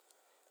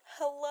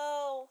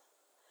hello.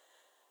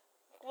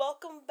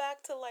 Welcome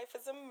back to Life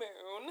as a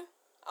Moon.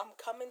 I'm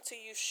coming to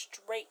you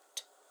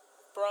straight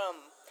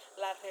from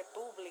La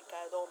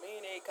República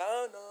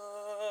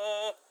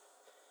Dominicana.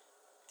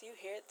 Do you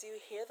hear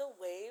the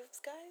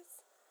waves, guys?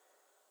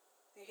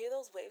 Do you hear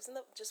those waves in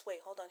the just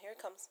wait, hold on, here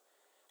it comes.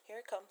 Here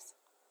it comes.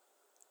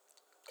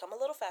 Come a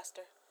little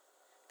faster.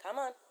 Come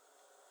on.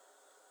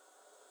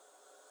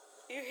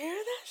 You hear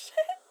that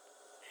shit?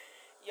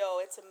 Yo,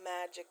 it's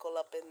magical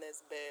up in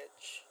this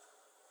bitch.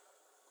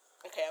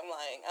 Okay, I'm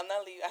lying. I'm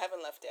not leaving. I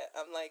haven't left yet.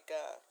 I'm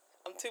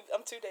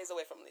 2 days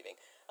away from leaving.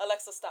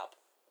 Alexa, stop.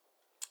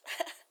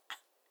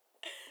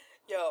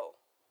 Yo,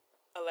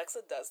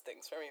 Alexa does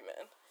things for me,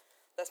 man.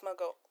 That's my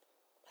go.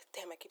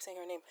 Damn, I keep saying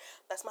her name.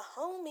 That's my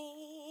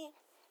homie.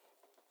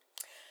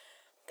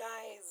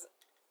 Guys,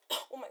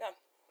 oh my god,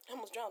 I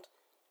almost drowned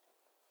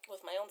with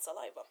my own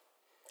saliva.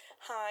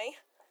 Hi,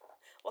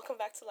 welcome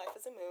back to Life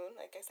as a Moon,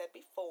 like I said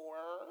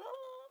before.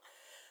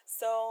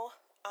 So,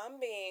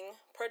 I'm being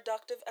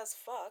productive as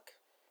fuck.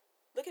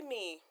 Look at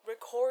me,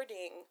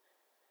 recording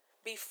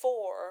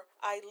before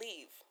I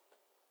leave.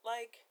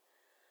 Like,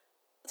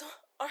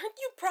 aren't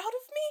you proud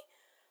of me?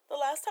 The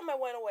last time I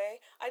went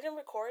away, I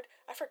didn't record.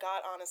 I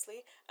forgot,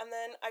 honestly. And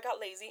then I got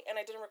lazy and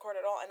I didn't record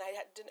at all. And I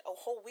did a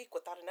whole week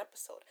without an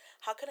episode.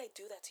 How could I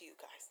do that to you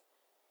guys?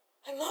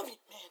 I love you,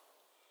 man.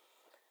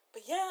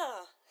 But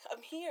yeah,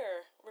 I'm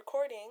here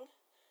recording,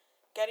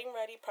 getting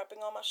ready,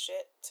 prepping all my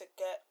shit to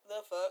get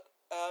the fuck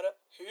out of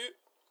here.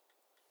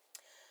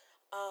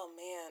 Oh,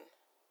 man.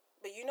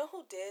 But you know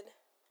who did?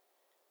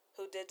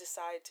 Who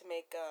decided to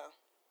make an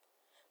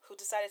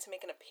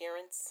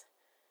appearance?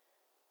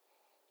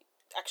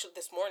 Actually,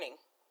 this morning.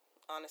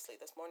 Honestly,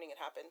 this morning it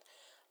happened.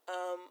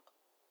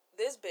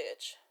 This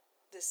bitch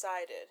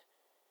decided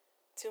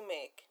to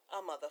make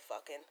a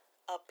motherfucking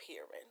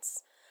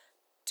appearance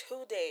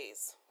 2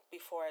 days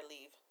before I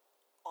leave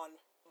on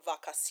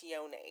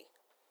vacacione.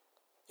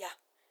 Yeah.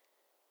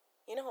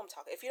 You know who I'm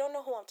talking. If you don't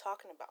know who I'm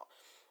talking about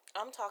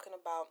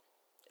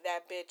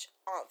that bitch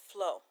Aunt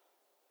Flo.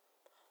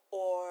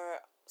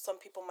 Or some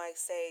people might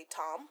say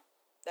Tom,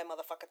 that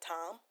motherfucker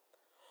Tom.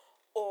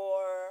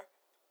 Or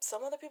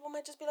some other people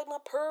might just be like, my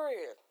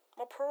period.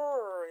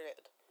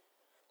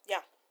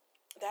 Yeah,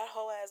 that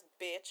hoe ass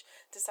bitch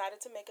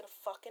decided to make a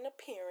fucking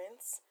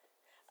appearance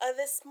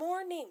this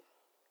morning.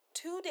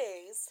 2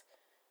 days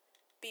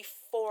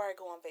before I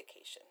go on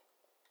vacation.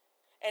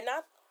 And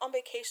not on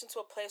vacation to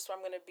a place where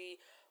I'm going to be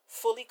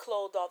fully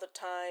clothed all the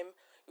time,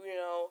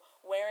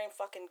 wearing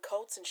fucking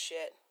coats and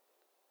shit,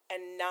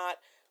 and not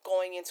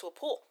going into a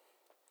pool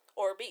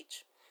or a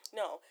beach.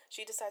 No,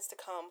 she decides to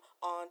come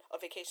on a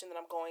vacation that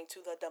I'm going to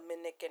the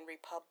Dominican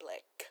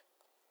Republic.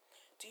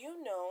 Do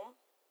you know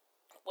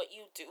what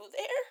you do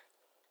there?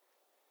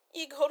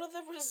 You go to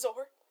the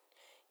resort,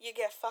 you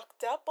get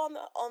fucked up on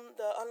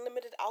the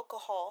unlimited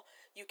alcohol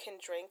you can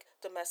drink,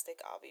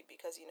 domestic obvi,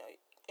 because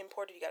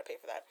imported you gotta pay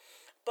for that.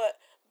 But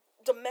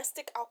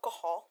domestic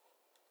alcohol,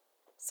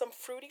 some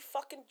fruity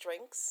fucking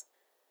drinks,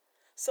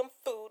 some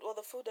food. Well,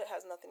 the food that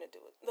has nothing to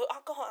do with the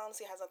alcohol.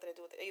 Honestly, has nothing to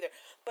do with it either.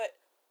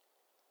 But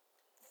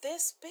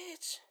this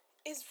bitch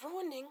is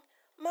ruining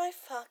my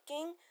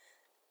fucking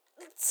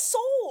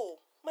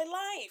soul, my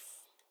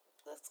life.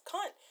 This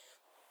cunt.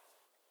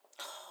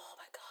 Oh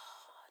my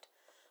god.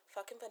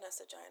 Fucking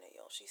Vanessa Gina,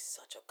 yo. She's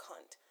such a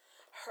cunt.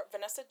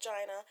 Vanessa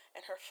Gina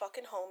and her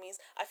fucking homies.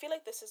 I feel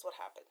like this is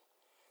what happened.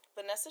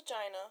 Vanessa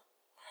Gina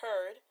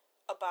heard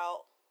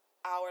about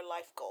our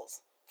life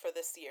goals for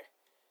this year.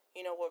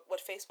 You know,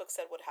 what Facebook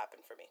said would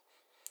happen for me.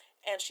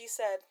 And she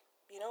said,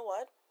 you know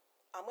what?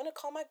 I'm going to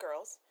call my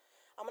girls.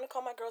 I'm going to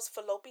call my girls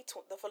the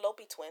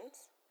Fallopi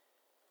twins.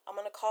 I'm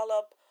going to call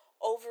up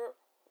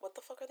what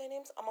the fuck are their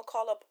names? I'm going to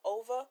call up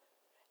Ova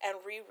and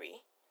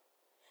Riri.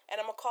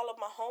 And I'm going to call up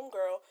my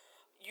homegirl,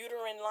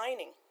 Uterine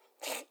Lining.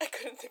 I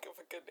couldn't think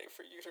of a good name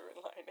for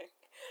Uterine Lining.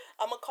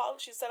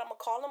 She said I'm going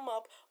to call them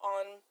up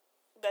on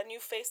that new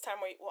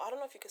FaceTime I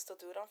don't know if you can still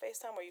do it on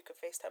FaceTime where you could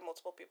FaceTime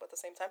multiple people at the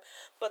same time.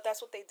 But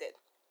that's what they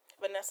did.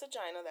 Vanessa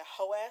Gina, that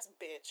hoe ass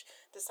bitch,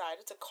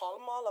 decided to call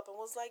them all up and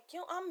was like,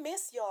 yo, I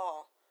miss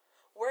y'all.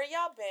 Where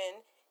y'all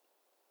been?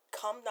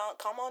 Come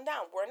on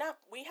down.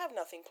 We have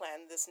nothing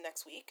planned this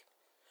next week.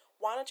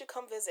 Why don't you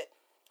come visit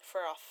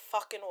for a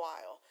fucking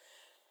while?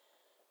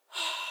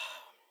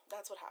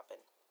 That's what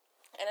happened.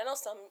 And I know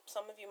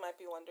some of you might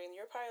be wondering,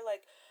 you're probably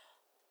like,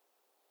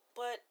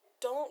 but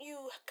don't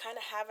you kind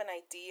of have an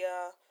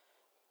idea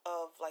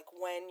of like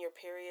when your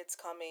period's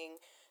coming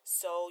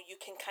so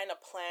you can kind of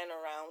plan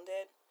around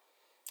it?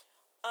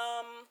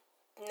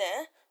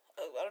 Nah.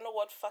 I don't know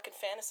what fucking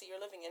fantasy you're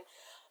living in.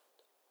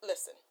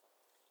 Listen,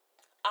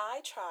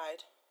 I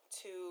tried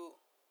to,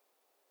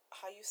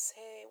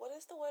 what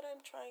is the word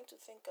I'm trying to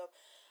think of?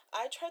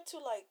 I tried to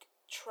like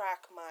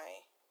track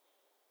my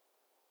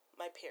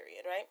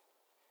period, right?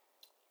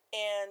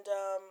 And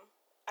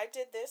I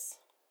did this,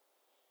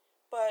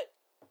 but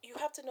you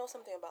have to know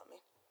something about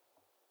me.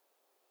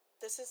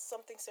 This is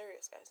something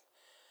serious, guys.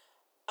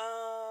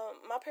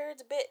 My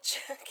period's a bitch,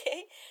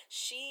 okay?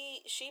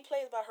 She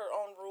plays by her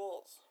own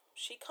rules.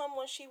 She come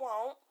when she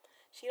want.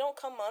 She don't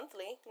come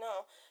monthly.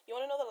 No. You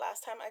want to know the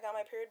last time I got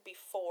my period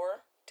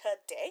before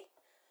today?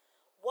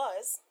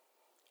 Was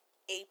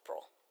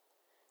April.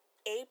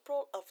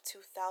 April of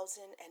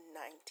 2019.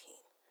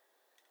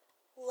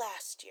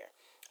 Last year.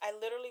 I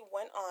literally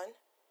went on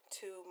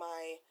to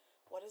my,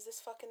 what is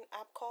this fucking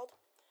app called?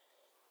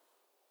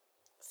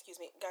 Excuse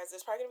me. Guys,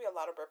 there's probably going to be a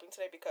lot of burping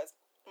today because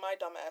my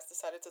dumb ass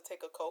decided to take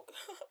a Coke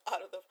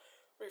out of the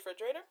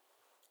refrigerator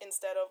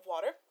instead of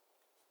water.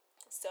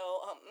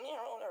 So,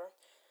 whatever.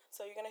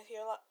 So you're going to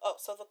hear a lot. Oh,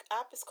 so the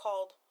app is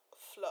called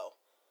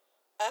Flow.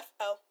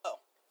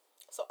 FLO.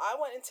 So I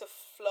went into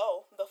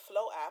Flow, the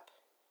Flow app,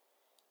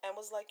 and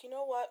was like, you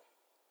know what?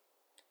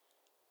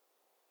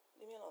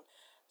 Leave me alone.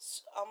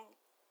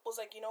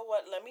 Was like, you know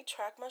what? Let me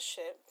track my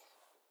shit.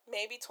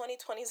 Maybe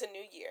 2020 is a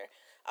new year.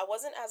 I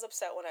wasn't as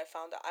upset when I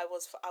found out. I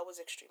was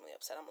extremely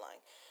upset. I'm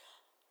lying.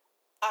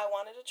 I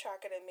wanted to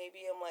track it, and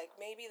maybe I'm like,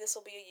 maybe this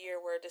will be a year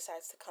where it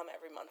decides to come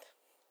every month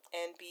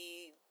and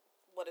be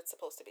what it's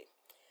supposed to be.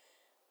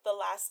 The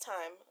last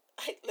time,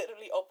 I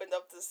literally opened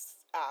up this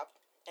app,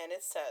 and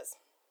it said,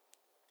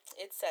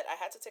 I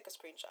had to take a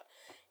screenshot.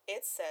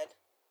 It said,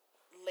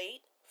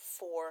 late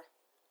for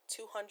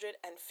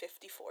 254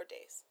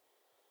 days.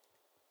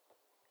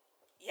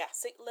 Yeah,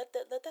 see, let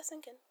that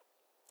sink in.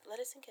 Let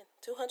it sink in.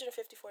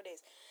 254 days.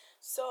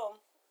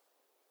 So,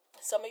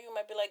 some of you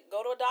might be like,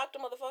 go to a doctor,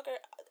 motherfucker.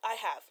 I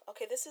have.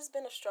 Okay, this has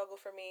been a struggle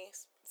for me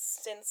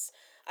since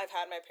I've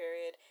had my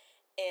period.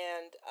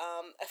 And,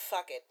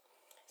 fuck it.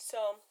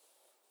 So,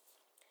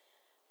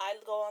 I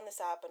go on this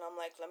app and I'm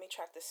like, let me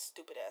track this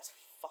stupid ass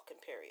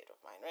fucking period of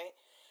mine, right?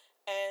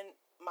 And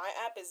my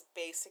app is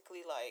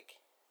basically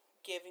like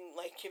giving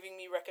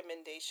me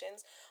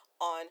recommendations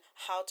on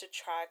how to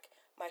track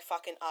my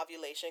fucking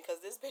ovulation,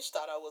 because this bitch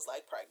thought I was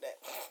like pregnant.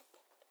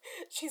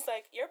 She's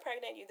like, you're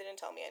pregnant, you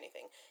didn't tell me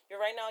anything.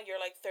 You're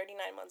like 39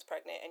 months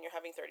pregnant and you're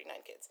having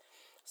 39 kids.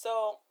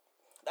 So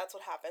that's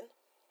what happened.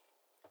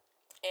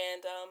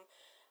 And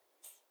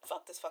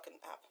fuck this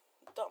fucking app.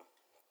 Dumb.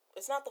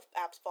 It's not the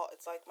app's fault,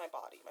 it's like my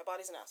body. My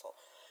body's an asshole.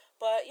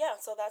 But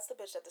yeah, so that's the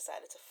bitch that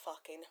decided to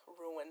fucking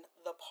ruin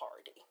the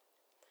party.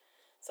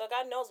 So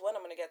God knows when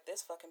I'm gonna get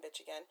this fucking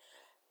bitch again.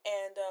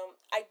 And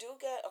I do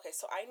get, okay,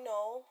 so I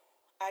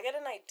get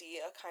an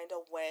idea kind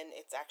of when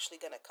it's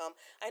actually gonna come.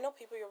 I know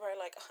people, you're probably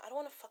like, I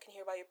don't want to fucking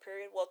hear about your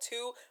period. Well,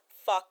 too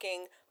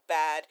fucking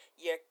bad.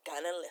 You're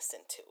gonna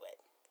listen to it.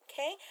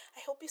 Okay?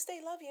 I hope you stay.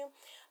 Love you.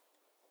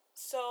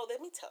 So let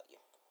me tell you,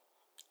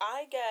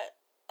 I get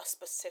a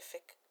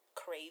specific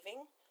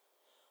craving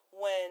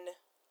when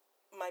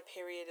my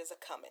period is a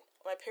coming.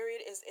 My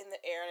period is in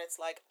the air and it's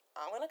like,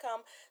 I'm gonna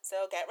come,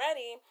 so get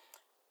ready.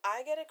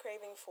 I get a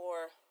craving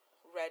for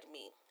red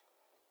meat.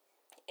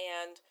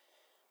 And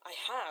I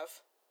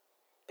have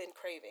been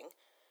craving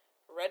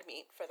red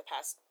meat for the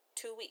past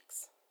 2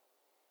 weeks.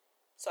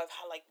 So I've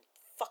had like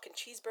fucking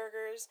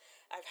cheeseburgers.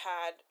 I've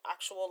had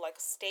actual like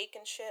steak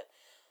and shit.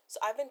 So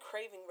I've been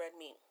craving red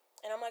meat.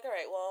 And I'm like, all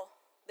right, well,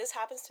 this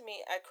happens to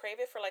me. I crave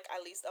it for like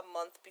at least a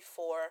month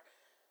before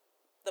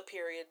the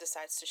period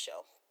decides to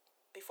show.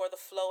 Before the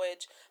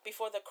flowage,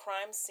 before the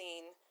crime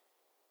scene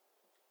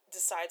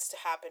decides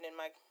to happen in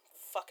my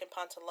fucking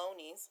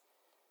pantalones,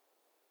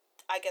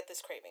 I get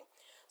this craving.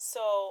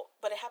 So,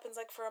 but it happens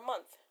like for a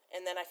month.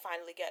 And then I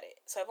finally get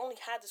it. So I've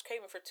only had this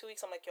craving for 2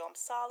 weeks. I'm like, yo, I'm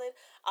solid.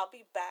 I'll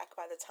be back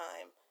by the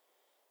time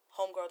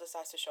homegirl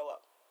decides to show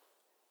up.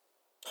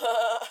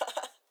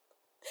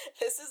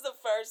 This is the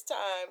first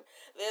time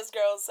this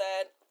girl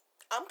said,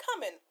 I'm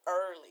coming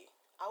early.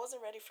 I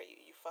wasn't ready for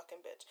you, you fucking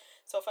bitch.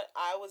 So if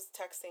I was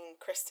texting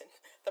Kristen,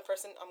 the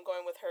person I'm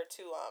going with her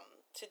to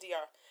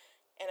DR,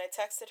 and I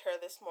texted her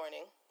this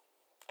morning.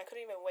 I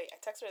couldn't even wait. I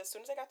texted her as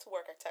soon as I got to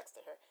work. I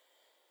texted her.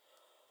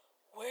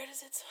 Where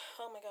does it?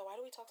 Oh my god, why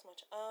do we talk so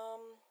much?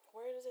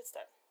 Where does it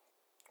start?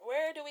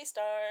 Where do we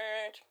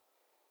start?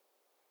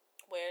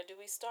 Where do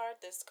we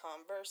start this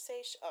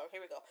conversation? Oh,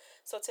 here we go.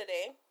 So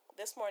today,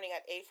 this morning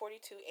at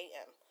 8:42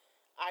 a.m.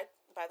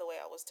 By the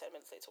way, I was 10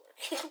 minutes late to work.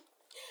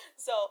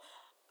 So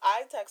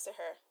I texted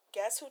her.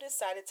 Guess who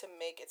decided to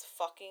make its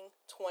fucking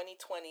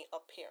 2020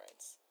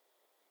 appearance?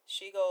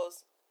 She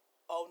goes,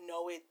 oh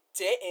no, it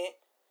didn't.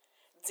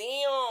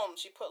 Damn.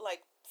 She put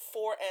like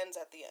 4 N's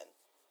at the end.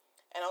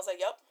 And I was like,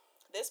 yep.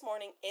 This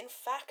morning, in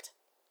fact,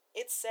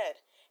 it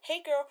said, hey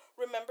girl,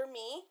 remember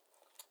me?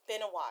 Been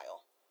a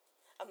while.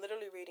 I'm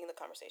literally reading the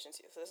conversation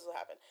to you, so this is what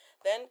happened.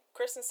 Then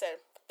Kristen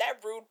said,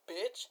 that rude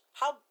bitch,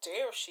 how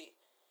dare she?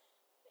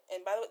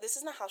 And by the way, this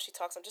is not how she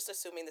talks. I'm just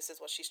assuming this is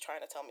what she's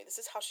trying to tell me. This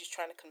is how she's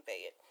trying to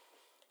convey it.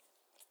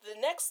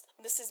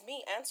 This is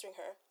me answering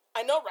her.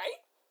 I know, right?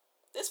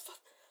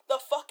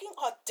 The fucking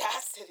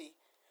audacity.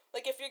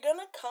 Like, if you're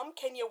gonna come,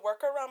 can you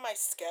work around my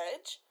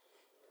schedule?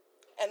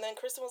 And then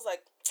Kristen was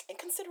like,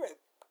 inconsiderate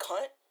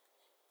cunt.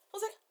 I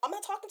was like, I'm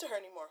not talking to her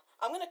anymore.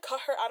 I'm gonna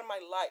cut her out of my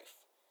life.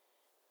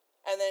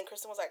 And then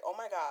Kristen was like, oh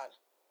my god,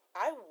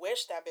 I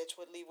wish that bitch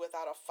would leave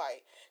without a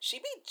fight. She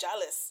be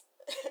jealous.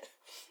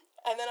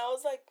 And then I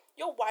was like,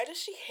 yo, why does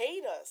she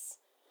hate us?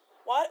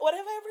 What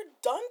have I ever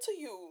done to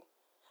you?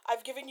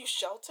 I've given you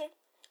shelter.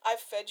 I've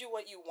fed you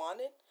what you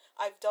wanted.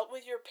 I've dealt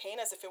with your pain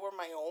as if it were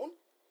my own.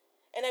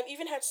 And I've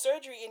even had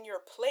surgery in your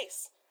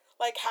place.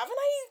 Like, haven't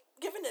I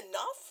given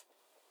enough?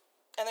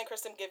 And then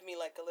Kristen gave me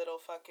like a little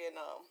fucking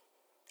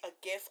a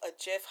gif,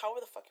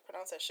 however the fuck you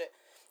pronounce that shit,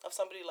 of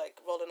somebody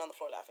like rolling on the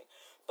floor laughing.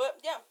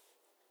 But yeah.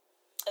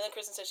 And then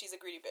Kristen said she's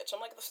a greedy bitch. I'm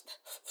like, the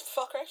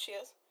fuck right she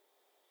is.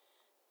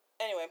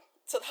 Anyway,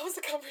 so that was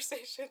the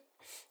conversation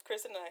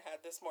Kristen and I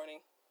had this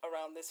morning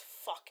around this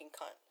fucking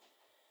cunt.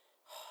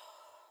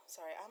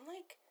 Sorry, I'm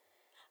like,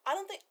 I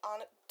don't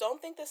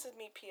think this is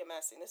me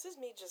PMSing. This is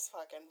me just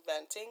fucking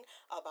venting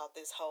about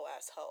this hoe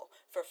ass hoe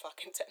for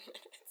fucking 10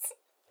 minutes.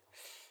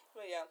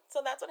 But yeah,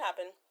 so that's what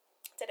happened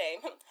today.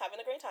 Having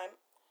a great time.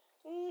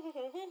 I'm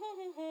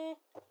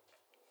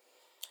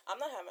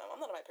not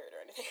on my period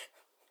or anything.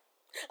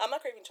 I'm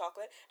not craving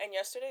chocolate. And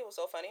yesterday was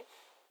so funny.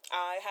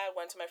 I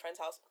went to my friend's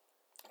house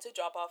to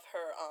drop off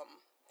her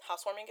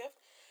housewarming gift.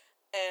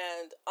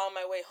 And on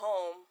my way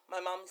home, my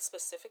mom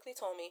specifically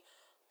told me,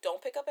 don't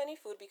pick up any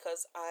food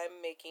because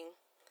I'm making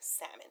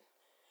salmon.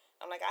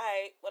 I'm like,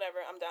 alright,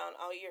 whatever, I'm down.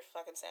 I'll eat your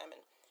fucking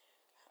salmon.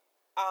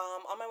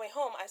 On my way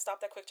home, I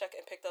stopped at Quick Check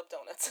and picked up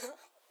donuts.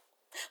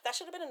 That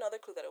should have been another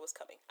clue that it was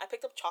coming. I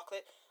picked up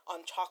chocolate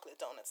on chocolate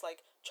donuts.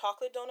 Like,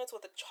 chocolate donuts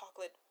with a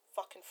chocolate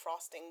fucking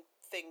frosting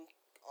thing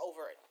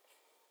over it.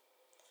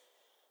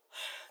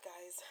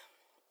 Guys,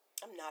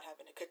 I'm not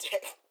having a good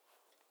day.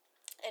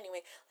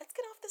 Anyway, let's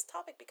get off this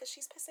topic because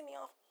she's pissing me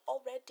off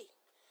already.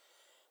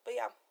 But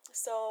yeah,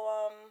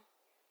 so,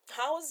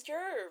 how's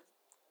your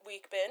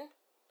week been?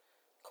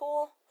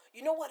 Cool.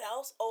 You know what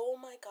else? Oh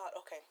my god,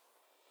 okay.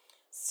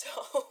 So,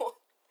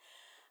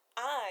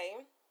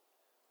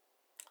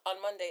 on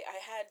Monday,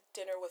 I had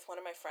dinner with one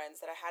of my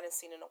friends that I hadn't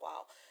seen in a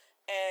while.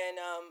 And,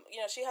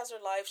 she has her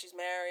life, she's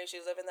married,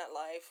 she's living that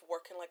life,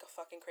 working like a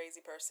fucking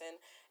crazy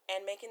person,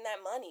 and making that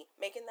money,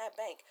 making that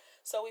bank.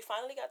 So we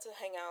finally got to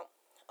hang out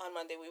on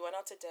Monday. We went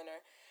out to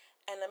dinner,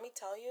 and let me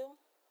tell you,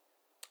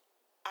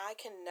 I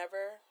can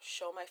never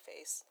show my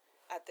face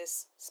at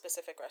this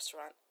specific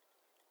restaurant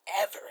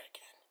ever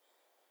again.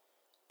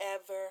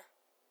 Ever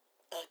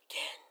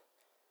again.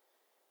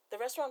 The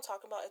restaurant I'm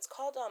talking about, it's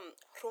called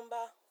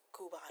Rumba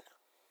Cubana.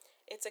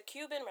 It's a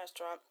Cuban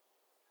restaurant,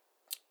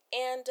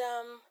 and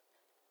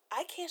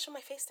I can't show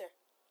my face there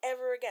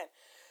ever again.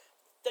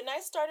 The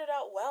night started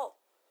out well.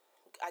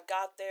 I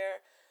got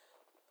there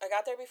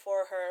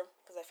before her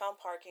because I found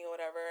parking or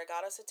whatever. I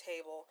got us a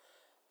table.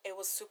 It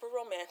was super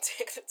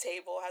romantic. The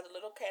table had a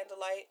little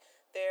candlelight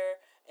there,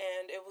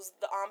 and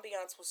the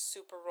ambiance was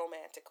super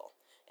romantical.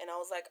 And I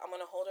was like, I'm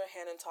gonna hold her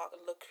hand and talk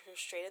and look her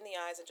straight in the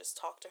eyes and just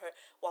talk to her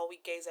while we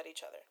gaze at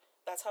each other.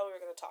 That's how we were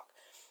gonna talk.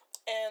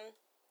 And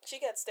she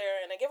gets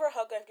there, and I give her a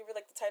hug. I give her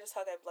like the tightest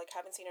hug. I like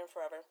haven't seen her in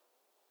forever.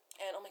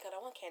 And oh my god,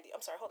 I want candy.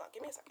 I'm sorry. Hold on.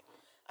 Give me a second.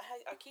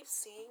 I keep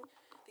seeing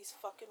these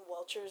fucking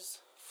Welch's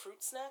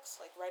fruit snacks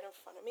like right in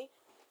front of me,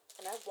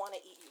 and I want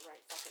to eat you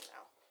right fucking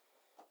now.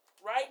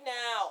 Right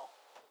now.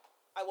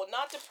 I will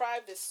not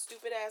deprive this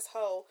stupid ass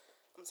hoe.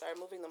 I'm sorry,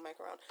 moving the mic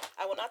around.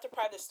 I will not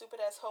deprive this stupid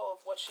ass hoe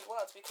of what she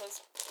wants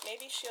because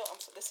maybe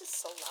this is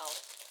so loud.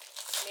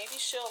 Maybe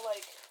she'll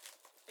like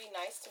be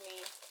nice to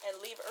me and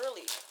leave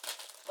early.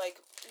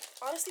 Like,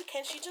 honestly,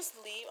 can she just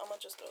leave? I'm gonna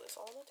just throw this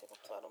all on the table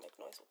so I don't make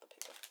noise with the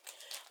paper.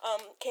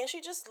 Can she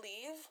just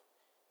leave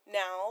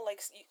now? Like,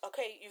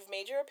 okay, you've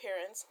made your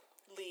appearance.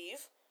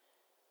 Leave.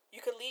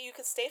 You could leave. You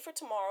could stay for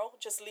tomorrow.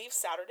 Just leave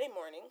Saturday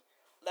morning.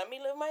 Let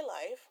me live my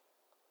life.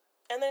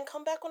 And then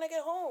come back when I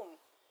get home.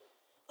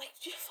 Like,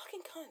 you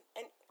fucking cunt.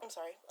 And, I'm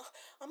sorry.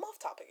 I'm off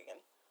topic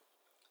again.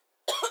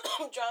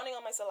 I'm drowning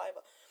on my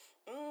saliva.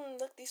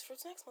 Look, these fruit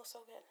snacks smell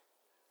so good.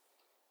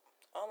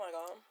 Oh my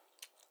god.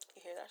 You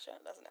hear that shit?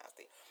 That's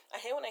nasty.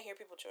 I hate when I hear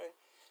people chewing.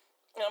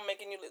 And I'm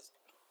making you listen.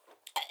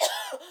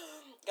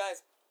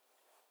 Guys.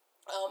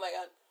 Oh my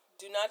god.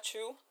 Do not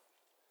chew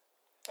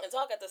and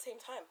talk at the same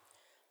time.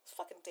 It's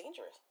fucking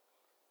dangerous.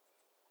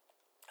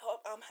 Oh,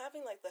 I'm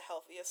having, like, the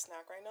healthiest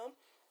snack right now.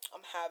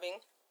 I'm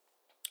having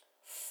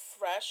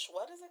fresh,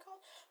 what is it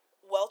called?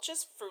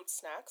 Welch's fruit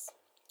snacks,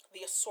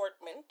 the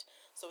assortment.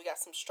 So we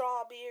got some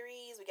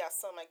strawberries, we got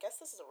some, I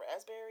guess this is a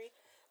raspberry,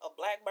 a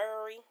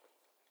blackberry,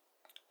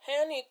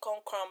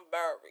 honeycomb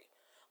cranberry.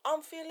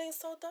 I'm feeling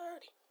so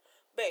dirty.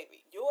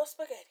 Baby, you a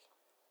spaghetti.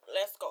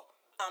 Let's go.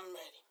 I'm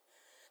ready.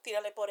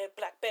 Tírale por el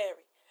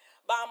blackberry.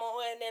 Vamos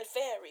en el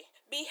ferry.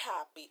 Be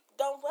happy.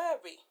 Don't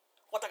worry.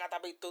 What I got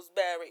to be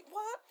berry.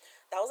 What?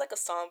 That was like a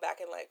song back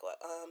in like what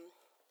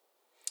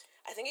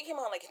I think it came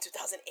out like in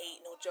 2008,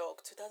 no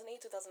joke.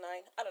 2008, 2009.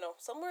 I don't know.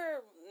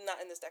 Somewhere not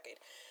in this decade.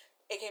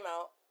 It came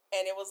out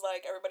and it was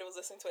like everybody was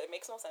listening to it. It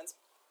makes no sense.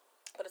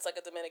 But it's like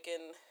a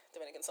Dominican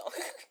song.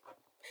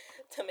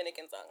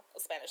 Dominican song. A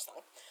Spanish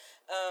song.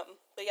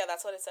 But yeah,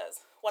 that's what it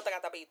says. What I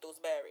got to be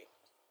berry.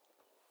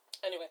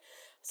 Anyway,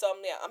 so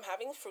yeah, I'm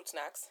having fruit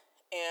snacks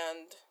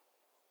and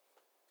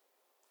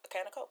a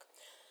can of Coke.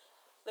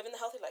 Living the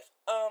healthy life.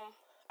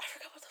 I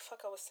forgot what the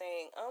fuck I was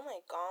saying. Oh my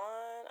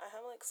god. I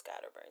have like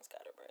scatterbrain.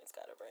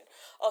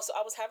 Oh, so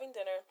I was having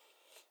dinner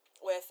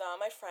with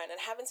my friend, and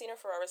haven't seen her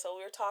forever. So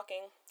we were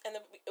talking, and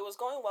it was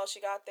going well.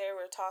 She got there.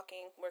 We were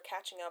talking. We were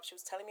catching up. She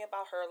was telling me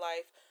about her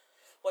life,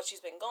 what's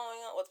been going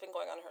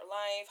on in her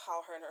life,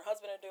 how her and her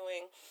husband are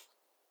doing,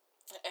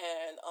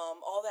 and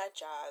all that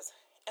jazz.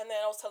 And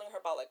then I was telling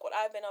her about like what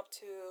I've been up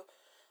to,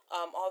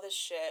 all this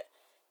shit,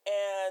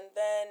 and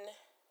then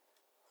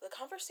the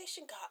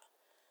conversation got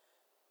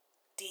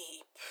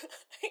deep,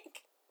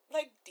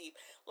 deep,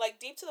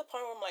 deep to the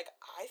point where I'm like,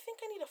 I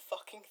think I need a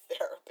fucking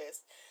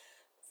therapist.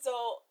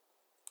 So,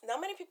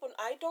 not many people.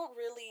 I don't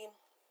really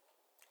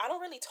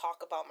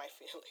talk about my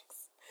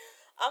feelings.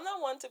 I'm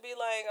not one to be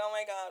like, oh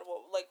my god,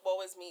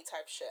 woe is me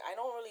type shit. I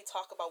don't really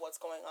talk about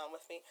what's going on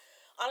with me.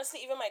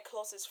 Honestly, even my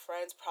closest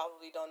friends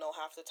probably don't know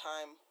half the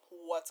time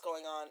what's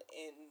going on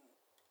in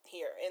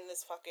here in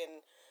this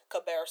fucking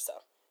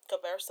cabersa.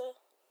 Cabersa,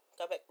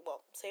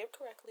 well, say it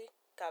correctly.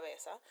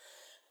 Cabeza.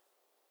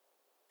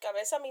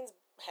 Cabeza means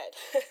head.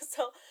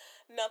 So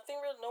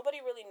nobody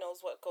really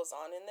knows what goes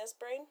on in this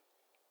brain.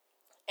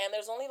 And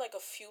there's only like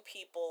a few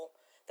people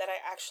that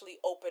I actually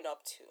open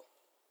up to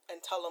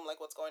and tell them like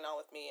what's going on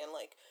with me and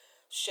like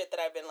shit that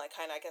I've been like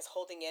kind of I guess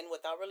holding in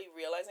without really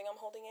realizing I'm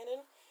holding it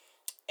in.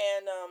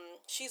 And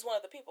she's one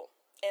of the people.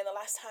 And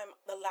I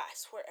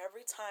swear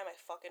every time I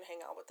fucking hang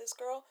out with this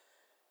girl,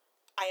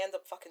 I end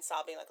up fucking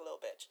sobbing like a little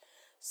bitch.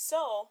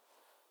 So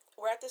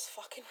we're at this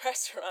fucking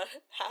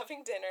restaurant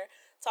having dinner,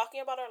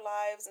 talking about our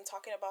lives and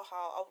talking about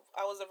how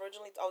I was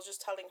just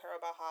telling her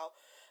about how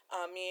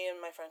me and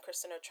my friend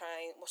Kristen are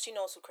trying. Well, she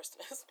knows who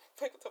Kristen is.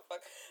 Like what the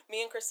fuck?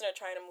 Me and Kristen are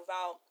trying to move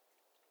out,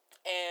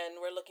 and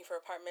we're looking for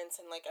apartments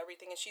and like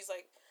everything. And she's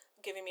like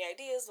giving me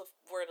ideas of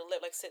where to live,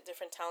 like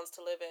different towns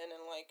to live in,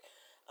 and like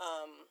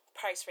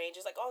price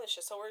ranges, like all this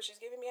shit. So she's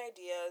giving me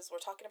ideas.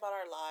 We're talking about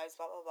our lives,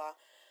 blah blah blah.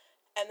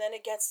 And then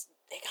it got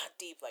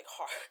deep, like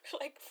hard,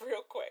 like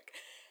real quick.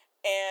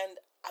 And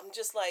I'm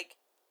just like,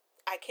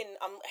 I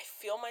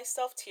feel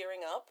myself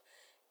tearing up,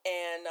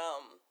 and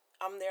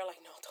I'm there like,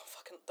 no,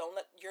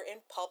 you're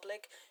in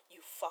public, you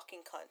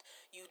fucking cunt.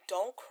 You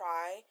don't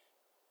cry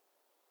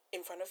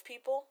in front of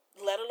people,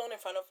 let alone in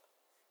front of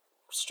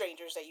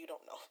strangers that you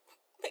don't know.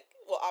 Like,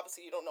 well,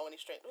 obviously you don't know any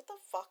strangers. What the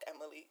fuck,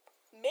 Emily?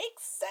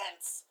 Makes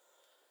sense.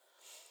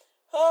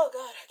 Oh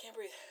god, I can't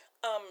breathe.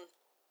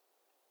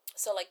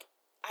 So like,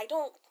 I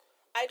don't,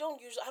 I don't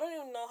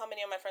even know how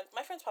many of my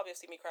friends probably have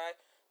seen me cry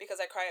because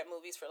I cry at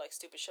movies for like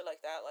stupid shit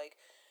like that. Like,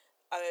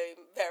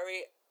 I'm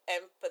very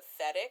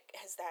empathetic,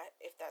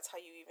 if that's how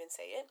you even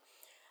say it.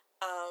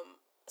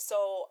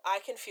 So I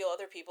can feel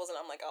other people's, and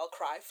I'm like, I'll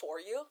cry for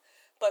you.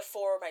 But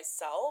for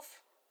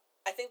myself,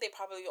 I think they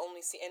probably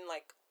only see in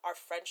like our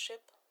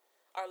friendship,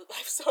 our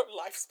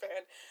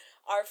lifespan,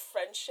 our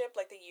friendship,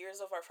 like the years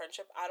of our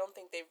friendship. I don't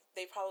think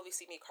they probably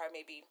see me cry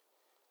maybe.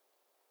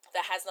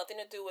 That has nothing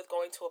to do with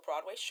going to a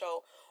Broadway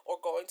show or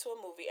going to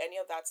a movie, any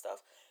of that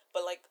stuff.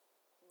 But like,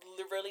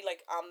 really,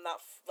 like I'm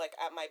not like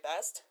at my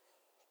best.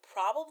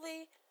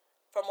 Probably,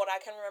 from what I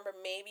can remember,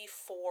 maybe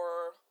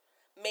four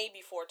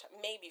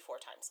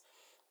times,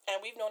 and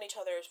we've known each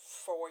other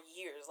for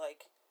years,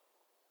 like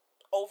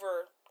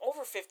over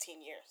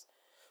 15 years.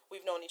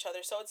 We've known each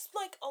other, so it's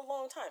like a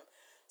long time.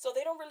 So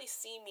they don't really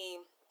see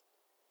me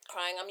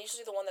crying. I'm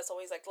usually the one that's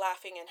always like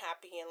laughing and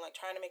happy and like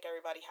trying to make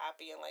everybody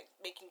happy and like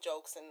making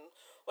jokes and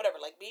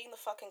whatever, like being the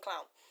fucking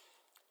clown.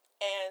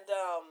 And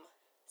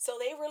so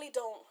they really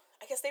don't.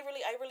 I guess I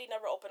really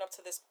never open up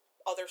to this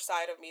other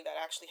side of me that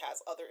actually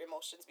has other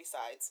emotions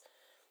besides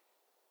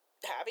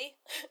happy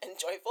and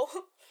joyful.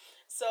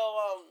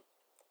 So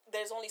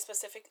there's only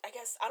specific. I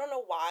guess I don't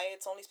know why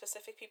it's only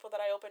specific people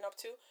that I open up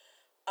to.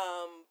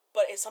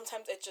 But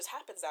sometimes it just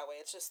happens that way.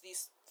 It's just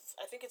these.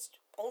 I think it's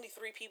only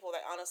three people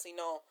that honestly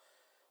know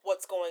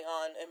what's going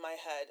on in my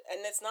head,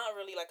 and it's not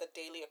really like a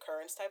daily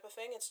occurrence type of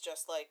thing. It's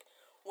just like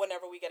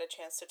whenever we get a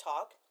chance to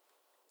talk,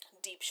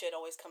 deep shit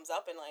always comes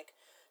up, and like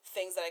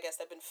things that I guess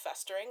have been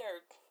festering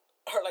or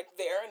are like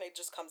there, and it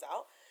just comes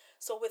out.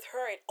 So with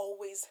her, it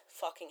always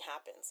fucking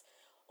happens.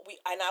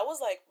 I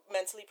was like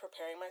mentally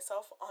preparing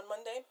myself on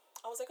Monday.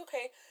 I was like,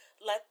 okay,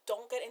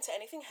 don't get into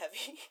anything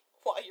heavy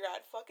while you're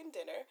at fucking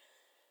dinner.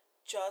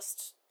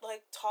 Just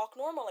like talk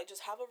normal, like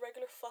just have a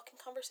regular fucking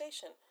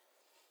conversation.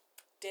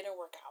 Didn't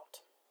work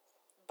out.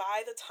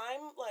 By the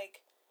time by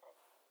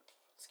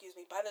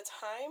the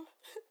time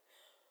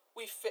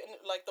we fit,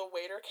 like the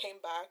waiter came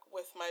back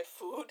with my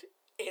food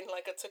in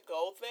like a to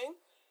go thing,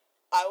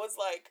 I was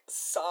like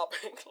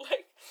sobbing,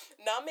 like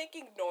not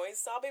making noise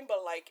sobbing,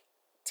 but like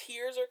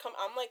tears are come.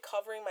 I'm like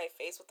covering my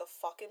face with a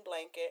fucking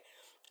blanket,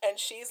 and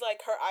she's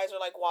like her eyes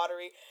are like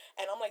watery,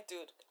 and I'm like,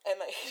 dude,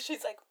 and like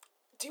she's like,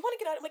 do you want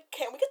to get out? I'm like,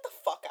 can we get the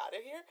fuck out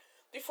of here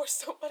before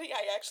somebody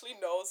I actually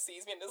know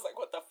sees me and is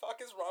like, what the fuck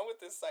is wrong with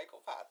this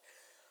psychopath?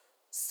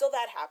 So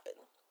that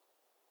happened.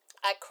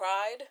 I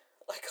cried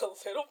like a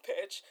little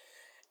bitch,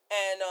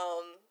 and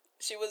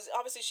she's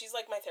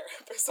like my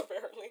therapist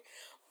apparently,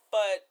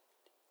 but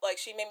like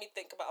she made me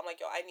think about. I'm like,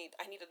 yo, I need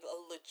a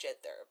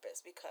legit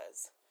therapist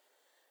because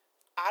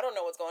I don't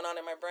know what's going on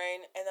in my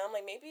brain, and I'm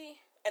like maybe,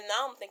 and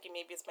now I'm thinking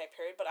maybe it's my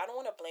period, but I don't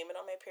want to blame it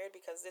on my period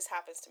because this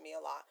happens to me a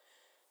lot.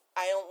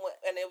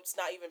 and it's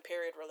not even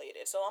period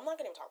related. So I'm not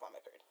gonna even talk about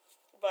my period.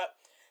 But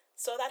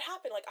so that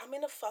happened. Like I'm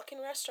in a fucking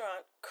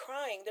restaurant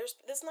crying. There's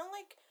not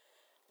like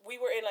we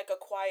were in like a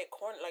quiet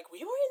corner. Like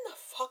we were in the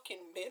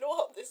fucking middle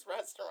of this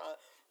restaurant.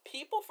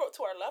 People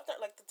to our left,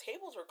 like the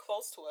tables were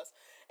close to us,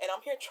 and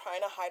I'm here trying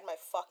to hide my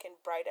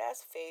fucking bright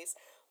ass face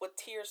with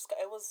tears.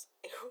 It was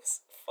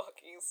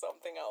fucking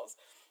something else.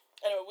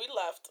 Anyway, we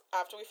left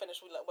after we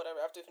finished. We left whatever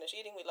after we finished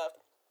eating. We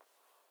left,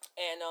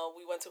 and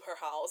we went to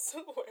her house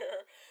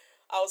where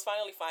I was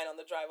finally fine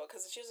on the drive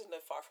because she doesn't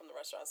live far from the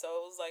restaurant.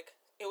 So it was like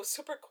it was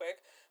super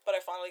quick, but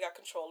I finally got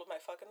control of my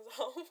fucking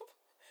self.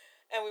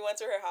 And we went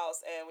to her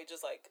house and we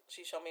just like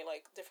she showed me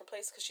like different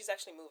places because she's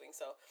actually moving.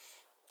 So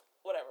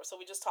whatever. So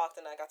we just talked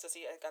and I got to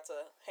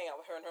hang out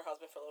with her and her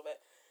husband for a little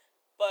bit.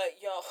 But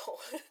yo,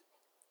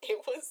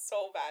 it was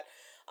so bad.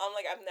 I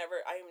am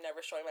never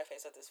showing my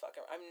face at this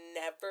fucking. I'm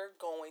never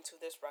going to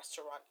this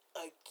restaurant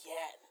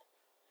again.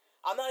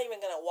 I'm not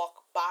even gonna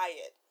walk by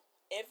it.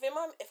 If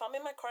I'm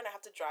in my car and I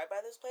have to drive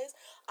by this place,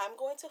 I'm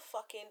going to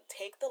fucking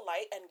take the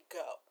light and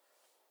go.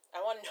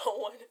 I want no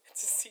one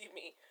to see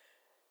me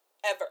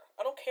ever.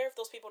 I don't care if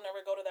those people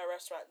never go to that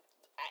restaurant.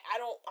 I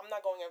don't. I'm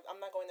not going.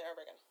 I'm not going there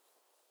ever again.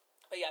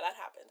 But yeah, that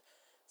happened.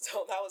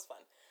 So that was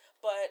fun.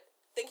 But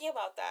thinking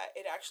about that,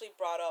 it actually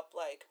brought up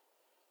like,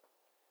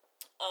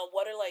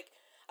 what are like.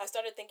 I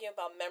started thinking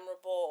about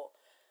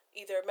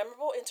either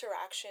memorable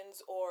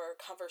interactions or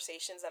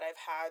conversations that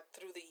I've had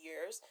through the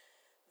years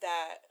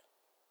that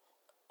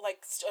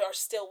like are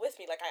still with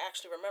me. Like I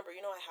actually remember.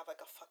 You know, I have like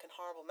a fucking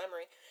horrible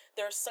memory.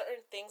 There are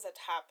certain things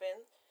that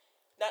happen.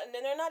 And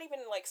they're not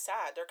even like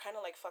sad. They're kind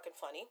of like fucking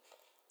funny.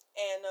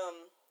 And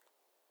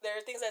there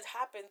are things that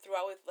happen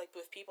throughout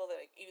with people that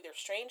like, either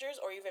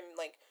strangers or even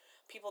like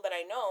people that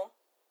I know,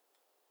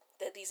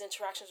 that these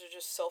interactions are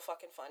just so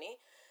fucking funny,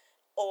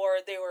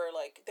 or they were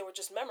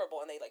just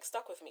memorable and they like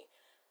stuck with me.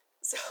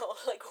 So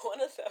like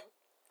one of them,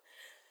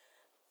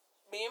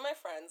 me and my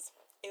friends,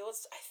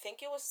 I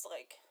think it was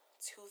like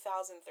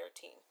 2013.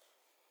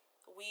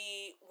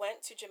 We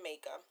went to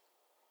Jamaica.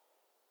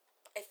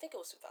 I think it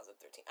was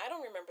 2013. I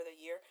don't remember the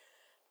year,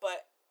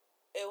 but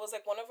it was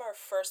like one of our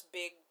first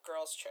big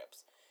girls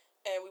trips,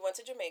 and we went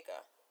to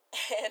Jamaica.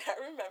 And I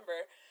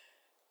remember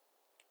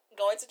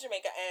going to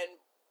Jamaica, and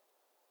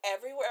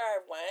everywhere I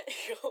went,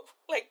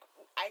 like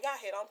I got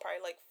hit on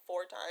probably like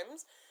 4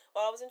 times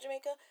while I was in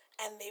Jamaica,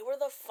 and they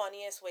were the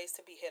funniest ways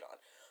to be hit on.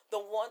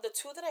 The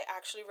two that I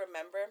actually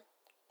remember,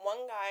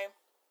 one guy,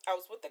 I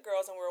was with the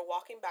girls and we were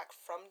walking back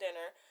from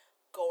dinner,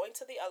 going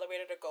to the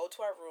elevator to go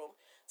to our room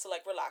to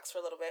like relax for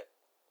a little bit,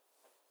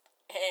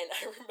 and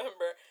I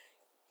remember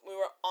we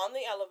were on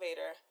the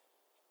elevator,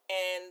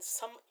 and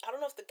I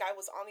don't know if the guy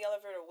was on the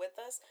elevator with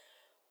us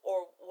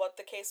or what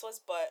the case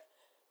was, but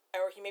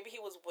or maybe he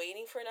was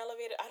waiting for an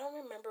elevator. I don't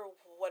remember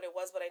what it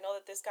was, but I know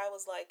that this guy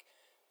was like,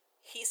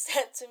 he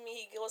said to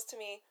me, he goes to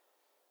me,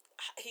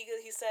 he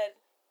said,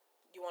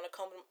 you want to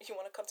come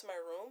to my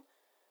room?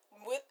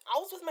 I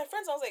was with my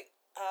friends. I was like,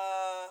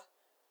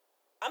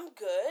 I'm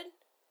good,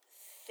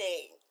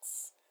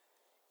 thanks.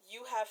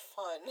 You have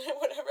fun,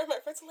 whatever.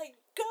 My friends are like,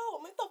 go.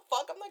 I'm like, the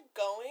fuck, I'm not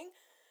going.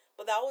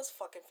 But that was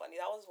fucking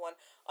funny. That was one.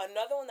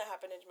 Another one that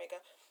happened in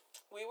Jamaica.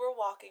 We were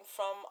walking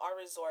from our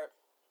resort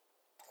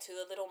to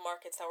the little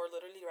markets that were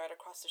literally right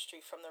across the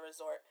street from the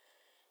resort.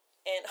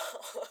 And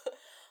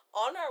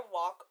on our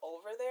walk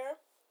over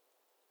there,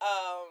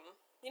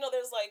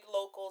 there's like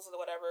locals or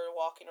whatever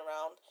walking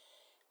around.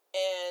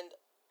 And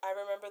I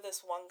remember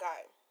this one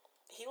guy.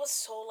 He was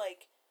so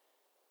like,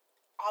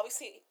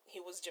 obviously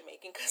he was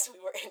Jamaican because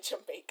we were in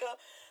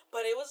Jamaica,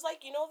 but it was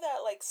like,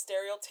 that like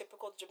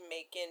stereotypical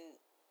Jamaican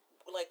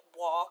like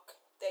walk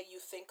that you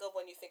think of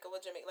when you think of a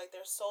Jamaican. Like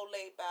they're so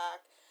laid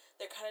back.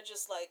 They're kind of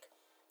just like,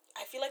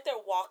 I feel like they're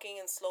walking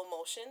in slow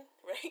motion,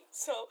 right?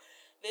 So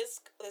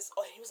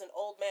he was an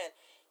old man.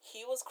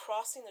 He was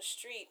crossing the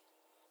street,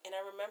 and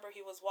I remember he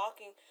was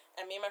walking,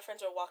 and me and my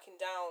friends are walking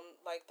down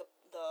like the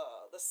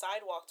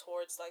sidewalk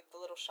towards like the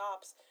little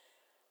shops,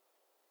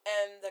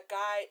 and the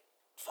guy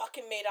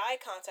fucking made eye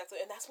contact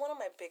with, and that's one of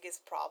my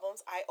biggest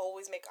problems. I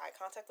always make eye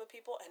contact with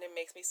people, and it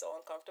makes me so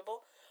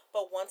uncomfortable.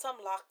 But once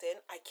I'm locked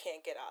in, I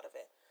can't get out of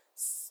it.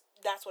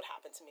 That's what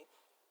happened to me.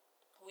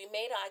 We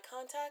made eye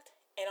contact,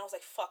 and I was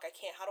like, fuck, I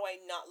can't. How do I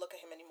not look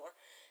at him anymore?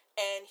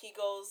 And he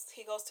goes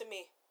to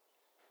me,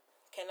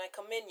 can I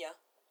come in ya?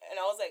 And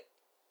I was like,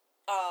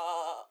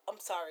 I'm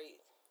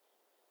sorry,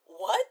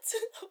 what?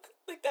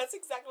 Like, that's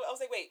exactly what I was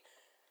like, wait,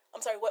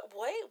 I'm sorry, what,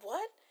 wait,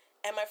 what?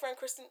 And my friend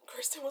Kristen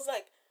was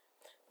like,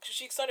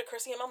 she started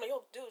cursing him. I'm like,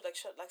 yo, dude, like,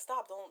 shut, like,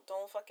 stop,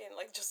 don't fucking,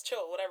 like, just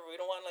chill, whatever. We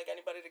don't want, like,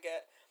 anybody to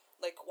get,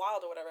 like,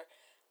 wild or whatever.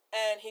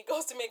 And he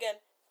goes to me again,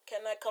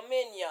 can I come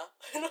in ya?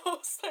 And I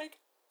was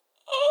like,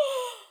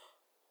 oh,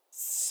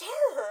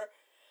 sir.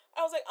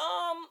 I was like,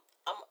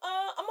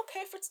 I'm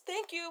okay for,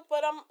 thank you,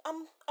 but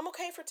I'm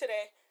okay for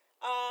today.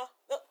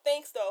 No,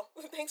 thanks though.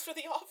 Thanks for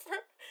the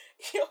offer.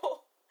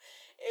 Yo,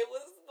 it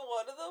was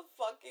one of the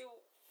fucking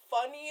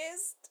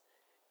funniest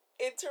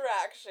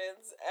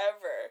interactions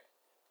ever.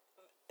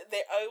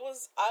 I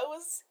was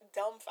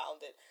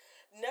dumbfounded.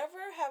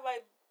 never have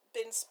I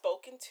been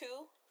spoken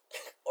to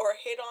or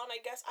hit on,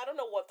 I guess. I don't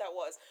know what that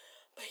was.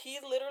 But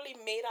he literally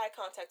made eye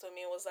contact with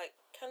me and was like,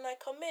 "Can I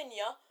come in,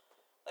 yeah?"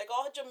 Like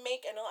all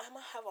Jamaican. I'm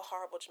gonna have a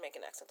horrible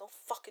Jamaican accent. Don't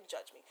fucking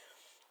judge me.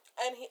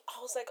 And I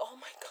was like, "Oh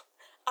my god."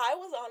 I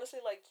was honestly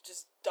like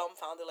just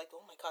dumbfounded, like,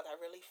 "Oh my god, that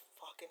really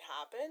fucking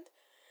happened."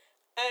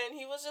 And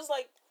he was just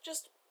like,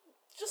 just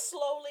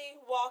slowly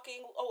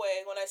walking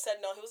away. When I said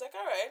no, he was like,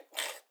 "All right."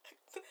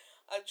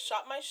 I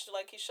shot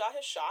like he shot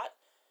his shot,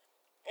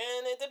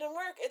 and it didn't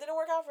work. It didn't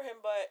work out for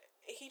him, but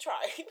he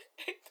tried.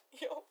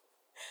 Yo,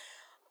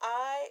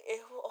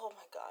 oh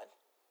my god,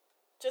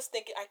 just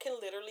thinking, I can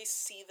literally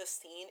see the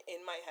scene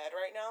in my head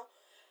right now,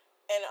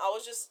 and I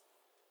was just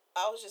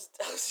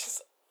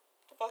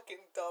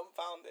fucking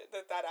dumbfounded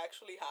that that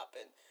actually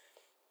happened.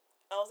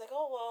 I was like,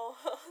 oh well,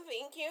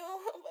 thank you,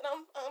 but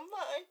I'm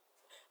fine.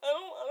 I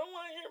don't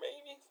want your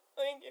babies.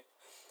 Thank you.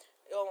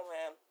 Oh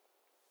man,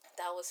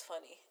 that was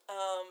funny.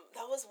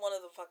 That was one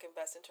of the fucking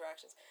best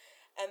interactions.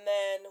 And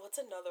then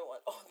what's another one?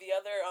 Oh, the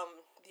other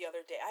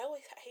day. I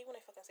hate when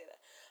I fucking say that.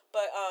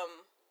 But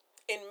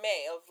in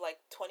May of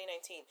like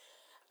 2019,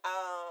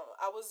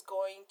 I was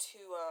going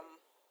to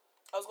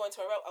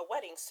a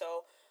wedding,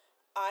 so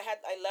I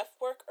left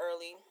work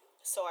early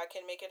so I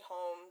can make it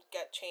home,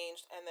 get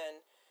changed, and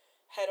then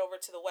head over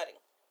to the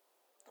wedding.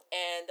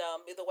 And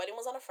the wedding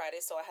was on a Friday,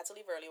 so I had to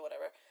leave early,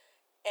 whatever.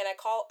 And I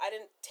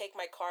didn't take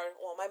my car.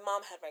 Well, my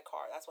mom had my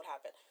car. That's what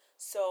happened.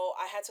 So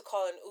I had to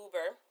call an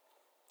Uber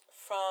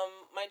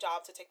from my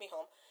job to take me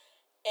home.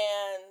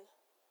 And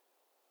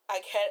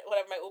I get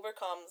whatever my Uber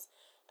comes.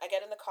 I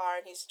get in the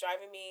car and he's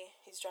driving me.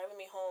 He's driving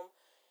me home,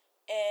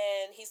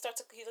 and he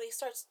starts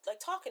like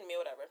talking to me,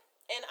 whatever.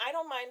 And I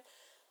don't mind.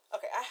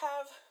 Okay,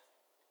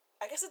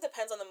 I guess it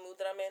depends on the mood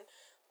that I'm in,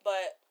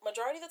 but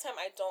majority of the time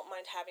I don't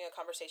mind having a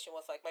conversation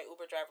with like my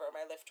Uber driver or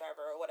my Lyft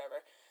driver or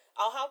whatever.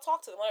 I'll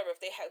talk to them, whatever.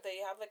 If they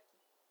have like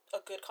a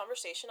good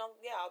conversation,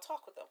 I'll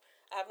talk with them.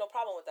 I have no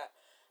problem with that.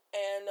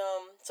 And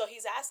so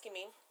he's asking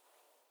me.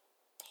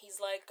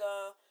 He's like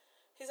oh,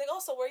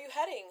 so where are you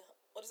heading?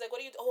 What is like,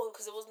 what are you? Oh,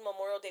 because it was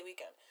Memorial Day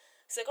weekend.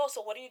 He's like, oh, so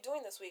what are you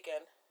doing this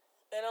weekend?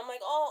 And I'm like,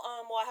 oh,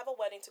 well, I have a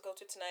wedding to go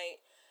to tonight.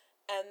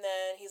 And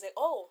then he's like,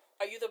 oh,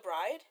 are you the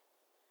bride?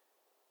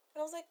 And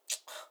I was like,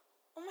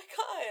 oh my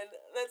god,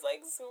 that's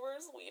like super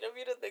sweet of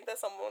you to think that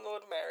someone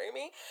would marry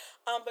me.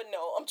 But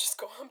no, I'm just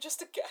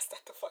a guest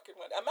at the fucking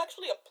wedding. I'm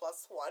actually a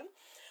plus one,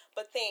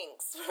 but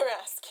thanks for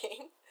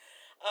asking.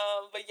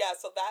 But yeah,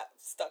 so that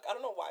stuck. I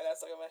don't know why that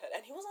stuck in my head.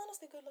 And he was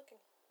honestly good looking.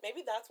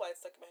 Maybe that's why it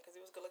stuck in my head, because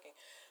he was good looking.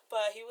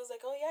 But he was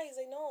like, oh yeah,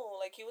 he's like, no,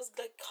 like he was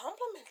like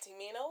complimenting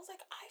me, and I was like,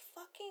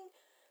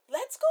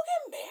 let's go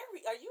get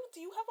married.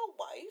 Do you have a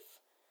wife?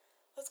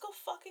 Let's go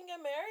fucking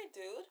get married,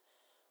 dude.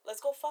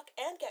 Let's go fuck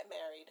and get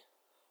married.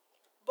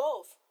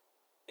 Both.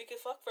 We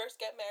could fuck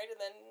first, get married,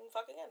 and then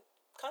fuck again.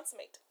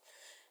 Consummate.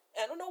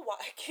 I don't know why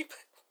I keep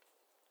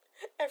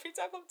every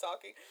time I'm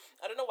talking.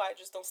 I don't know why I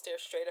just don't stare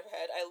straight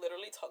ahead. I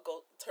literally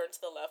go turn to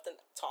the left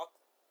and talk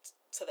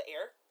to the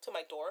air, to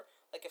my door,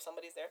 like if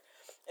somebody's there.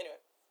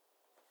 Anyway,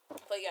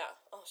 but yeah.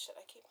 Oh shit!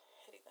 I keep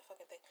hitting that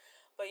fucking thing.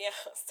 But yeah,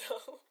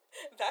 so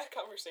that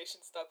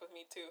conversation stuck with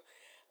me too.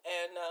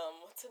 And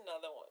what's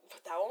another one?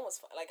 But that one was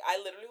fun. Like I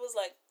literally was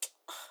like,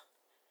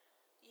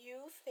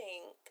 you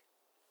think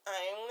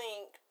I'm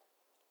like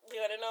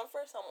good enough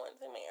for someone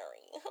to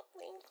marry?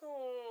 Thank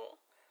you.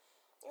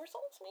 You're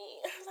so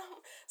sweet.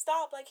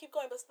 Stop, like keep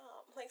going, but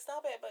stop. Like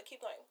stop it, but keep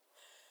going.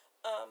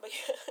 But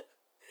yeah.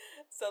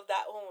 So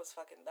that one was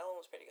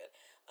pretty good.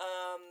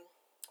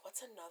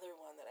 What's another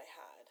one that I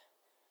had?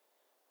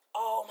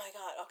 Oh my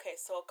god. Okay,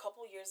 so a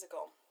couple years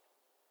ago,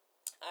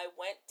 I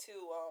went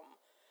to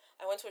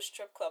I went to a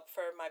strip club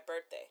for my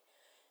birthday,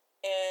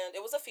 and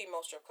it was a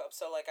female strip club.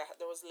 So like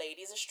there was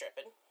ladies a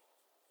stripping,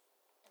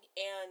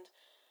 and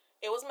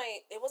it wasn't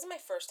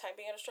my first time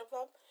being at a strip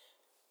club.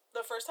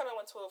 The first time I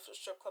went to a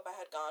strip club, I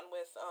had gone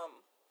with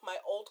my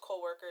old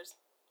coworkers.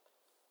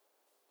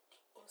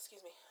 Oh,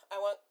 excuse me. I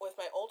went with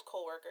my old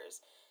coworkers.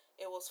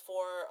 It was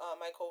for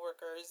my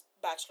coworkers'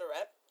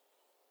 bachelorette,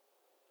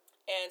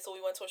 and so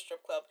we went to a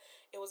strip club.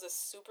 It was a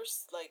super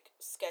like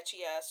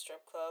sketchy ass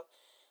strip club,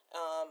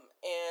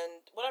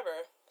 and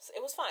whatever.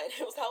 It was fine.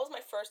 That was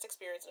my first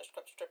experience in a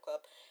strip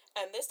club,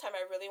 and this time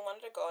I really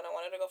wanted to go, and I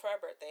wanted to go for my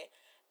birthday,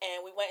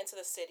 and we went into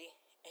the city,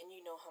 and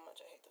you know how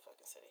much I hate the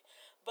fucking city,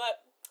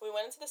 but we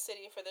went into the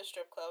city for this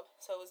strip club.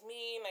 So it was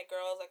me, my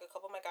girls, like a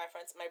couple of my guy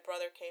friends. My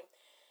brother came,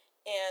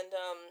 and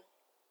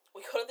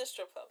we go to this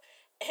strip club,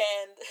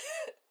 and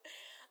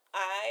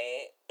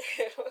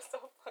it was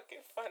so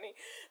fucking funny.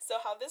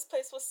 So how this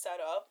place was set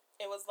up,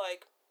 it was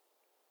like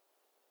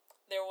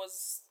there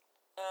was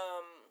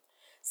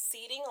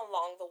seating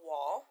along the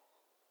wall,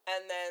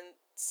 and then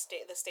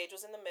the stage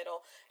was in the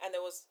middle, and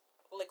there was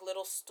like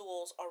little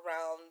stools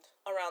around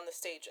the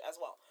stage as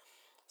well.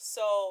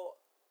 So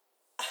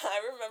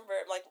I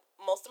remember like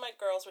most of my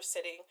girls were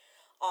sitting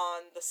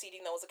on the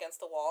seating that was against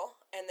the wall,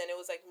 and then it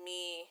was like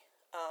me,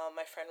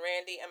 my friend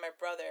Randy, and my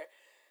brother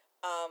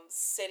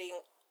sitting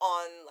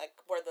on like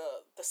where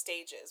the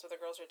stage is, where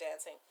the girls were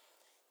dancing.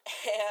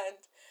 And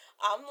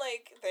I'm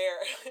like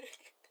there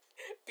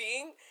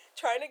being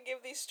trying to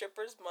give these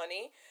strippers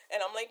money,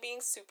 and I'm like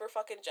being super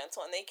fucking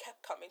gentle, and they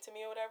kept coming to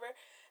me or whatever.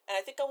 And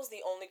I think I was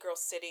the only girl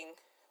sitting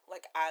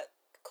like at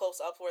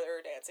close up where they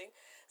were dancing.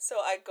 So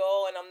I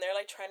go and I'm there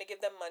like trying to give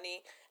them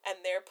money,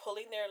 and they're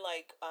pulling their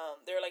like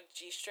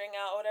G string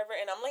out or whatever,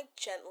 and I'm like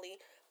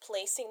gently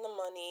placing the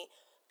money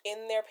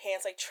in their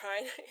pants, like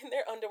trying in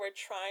their underwear,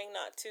 trying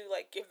not to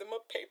like give them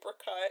a paper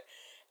cut.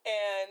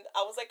 And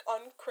I was like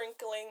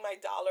uncrinkling my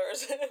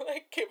dollars and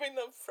like giving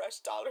them fresh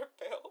dollar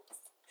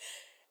bills.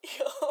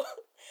 Yo,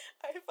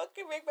 I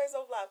fucking make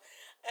myself laugh.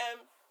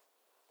 And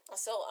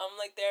so I'm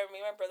like there,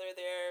 me and my brother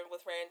there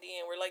with Randy,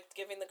 and we're like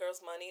giving the girls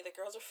money. The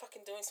girls are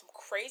fucking doing some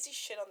crazy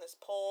shit on this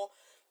pole,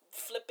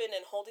 flipping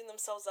and holding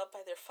themselves up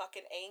by their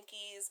fucking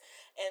ankies,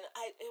 and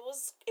it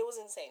was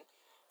insane.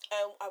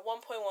 And at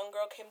one point, one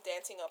girl came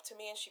dancing up to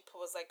me, and she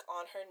was like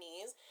on her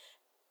knees,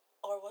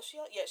 or was she?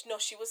 Yeah, no,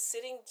 she was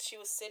sitting.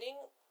 She was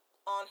sitting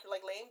on her,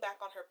 like laying back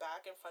on her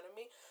back in front of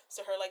me,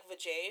 so her like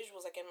vajayjay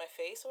was like in my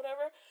face or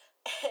whatever,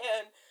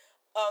 and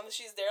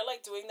she's there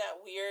like doing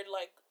that weird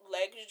like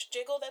leg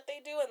jiggle that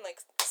they do, and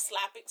like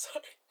slapping.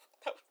 Sorry,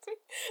 that was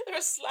me. They were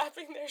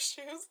slapping their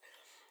shoes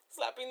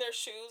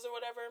or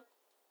whatever,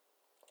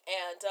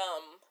 and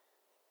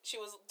she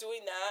was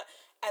doing that,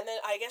 and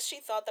then I guess she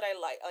thought that I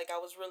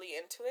was really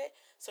into it,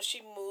 so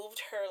she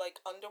moved her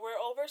like underwear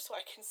over so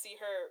I can see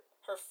her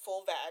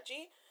full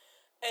vaggie,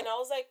 and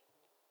I was like,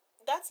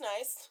 that's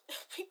nice.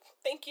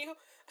 Thank you.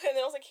 And then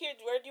I was like, here,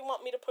 where do you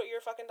want me to put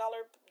your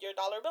dollar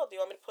bill? Do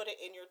you want me to put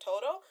it in your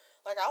toto?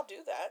 Like, I'll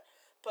do that.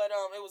 But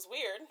it was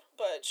weird.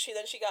 But she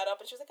got up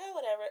and she was like, oh,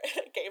 whatever.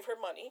 And I gave her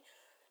money,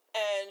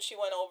 and she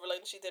went over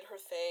like she did her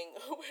thing,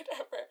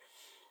 whatever.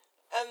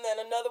 And then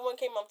another one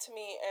came up to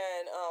me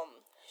and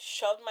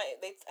shoved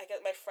my they I get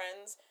my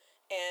friends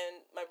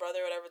and my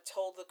brother or whatever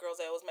told the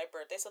girls that it was my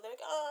birthday, so they're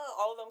like,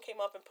 all of them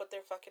came up and put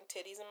their fucking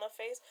titties in my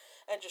face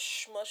and just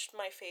smushed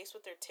my face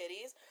with their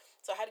titties.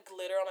 So I had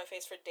glitter on my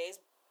face for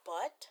days,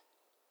 but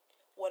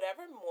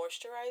whatever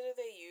moisturizer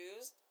they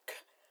used,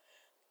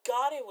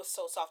 God, it was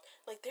so soft.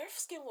 Like their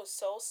skin was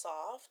so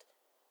soft.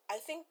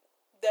 I think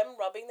them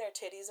rubbing their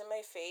titties in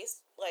my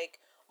face like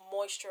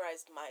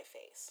moisturized my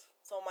face.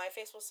 So my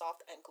face was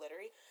soft and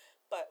glittery,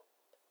 but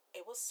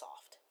it was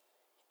soft.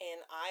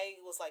 And I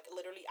was like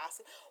literally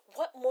asking,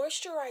 "What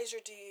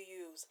moisturizer do you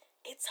use?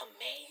 It's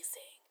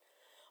amazing."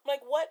 I'm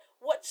like, what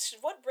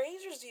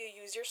razors do you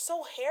use? You're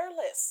so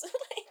hairless."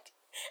 Like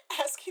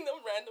asking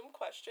them random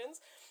questions.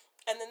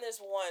 And then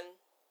this one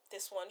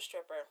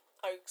stripper,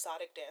 or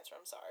exotic dancer.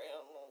 I'm sorry,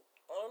 I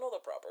don't know the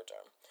proper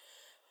term.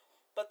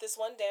 But this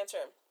one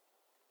dancer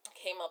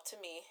came up to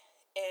me,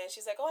 and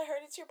she's like, "Oh, I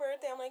heard it's your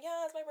birthday." I'm like,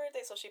 "Yeah, it's my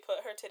birthday." So she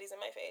put her titties in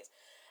my face,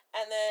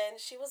 and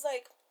then she was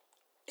like,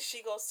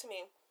 she goes to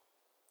me,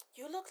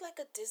 "You look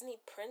like a Disney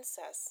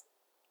princess."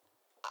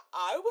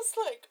 I was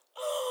like,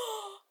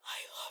 "Oh,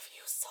 I love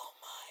you so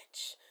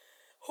much.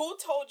 Who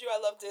told you I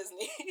love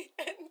Disney?"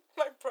 And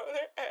my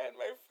brother and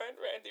my friend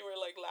Randy were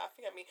like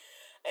laughing at me,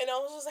 and I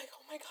was just like,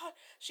 "Oh my god."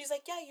 She's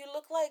like, "Yeah, you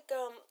look like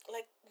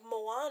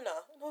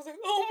Moana," and I was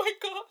like, "Oh my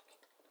god."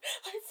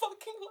 I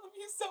fucking love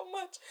you so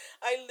much.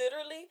 I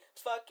literally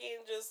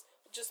fucking just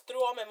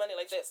threw all my money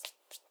like this.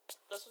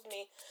 This was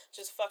me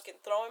just fucking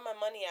throwing my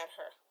money at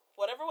her.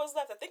 Whatever was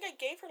left, I think I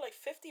gave her like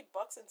 $50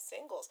 in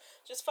singles.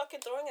 Just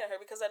fucking throwing it at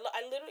her because I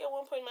literally at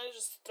one point might have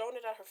just thrown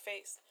it at her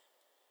face.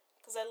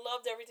 Because I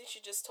loved everything she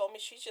just told me.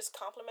 She just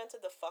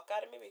complimented the fuck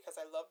out of me because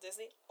I love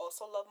Disney.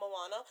 Also love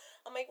Moana.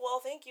 I'm like,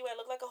 well, thank you. I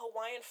look like a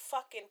Hawaiian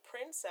fucking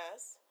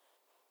princess.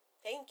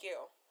 Thank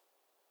you.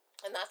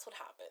 And that's what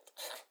happened.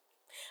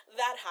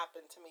 That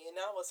happened to me, and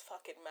that was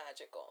fucking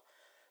magical.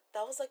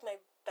 That was like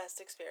my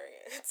best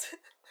experience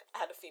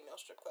at a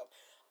female strip club.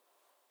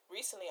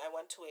 Recently, I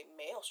went to a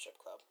male strip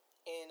club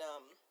in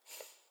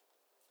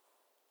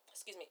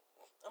excuse me.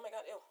 Oh my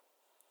god, ew.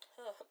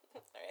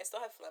 Alright, I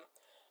still have phlegm.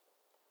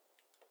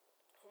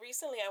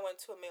 Recently, I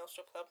went to a male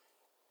strip club.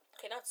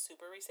 Okay, not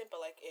super recent, but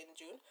like in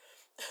June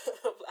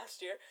of last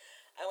year,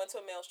 I went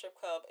to a male strip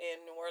club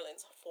in New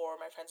Orleans for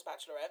my friend's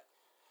bachelorette.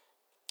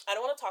 I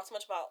don't want to talk too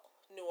much about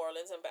New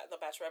Orleans and the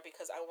bachelorette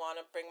because I want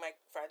to bring my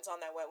friends on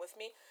that went with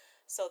me,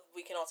 so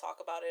we can all talk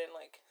about it and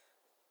like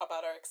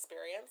about our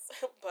experience.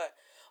 But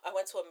I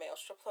went to a male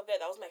strip club there.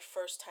 That was my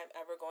first time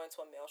ever going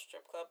to a male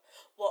strip club.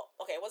 Well,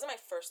 okay, it wasn't my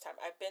first time.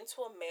 I've been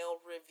to a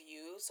male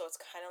review, so it's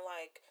um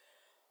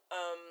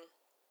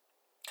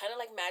kind of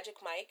like Magic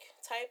Mike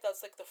type.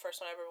 That's like the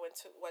first one I ever went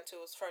to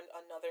was for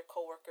another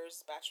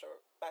coworker's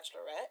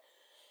bachelorette.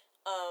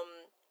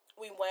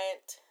 We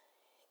went.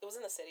 It was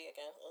in the city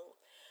again,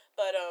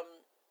 but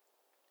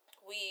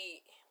we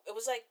it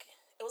was like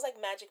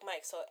Magic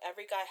Mike. So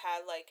every guy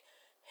had like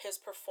his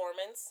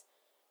performance,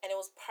 and it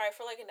was probably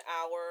for like an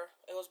hour.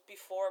 It was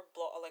before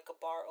like a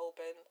bar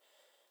opened,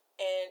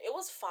 and it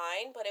was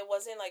fine, but it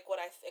wasn't like what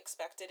I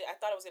expected. I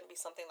thought it was gonna be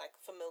something like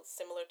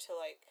similar to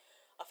like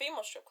a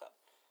female strip club,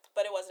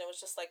 but it wasn't. It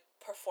was just like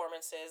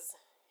performances,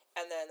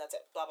 and then that's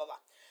it. Blah blah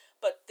blah.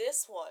 But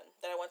this one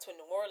that I went to in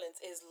New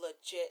Orleans is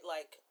legit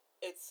like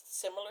It's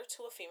similar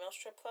to a female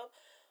strip club,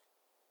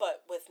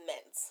 but with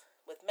men's.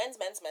 With men's,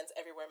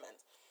 everywhere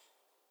men's.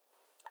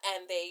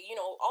 And they,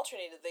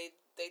 alternated. They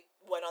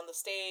went on the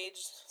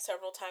stage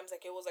several times,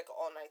 like it was like an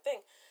all night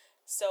thing.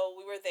 So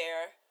we were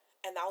there,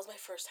 and that was my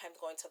first time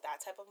going to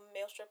that type of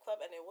male strip club,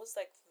 and it was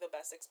like the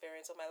best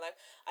experience of my life.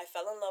 I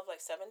fell in love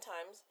like 7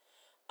 times.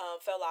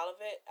 Fell out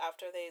of it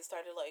after they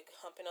started like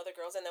humping other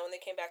girls, and then when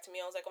they came back to me,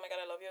 I was like, oh my god,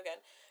 I love you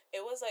again.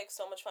 It was like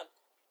so much fun.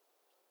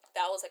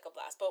 That was like a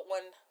blast. But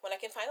when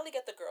I can finally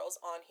get the girls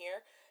on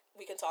here,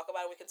 we can talk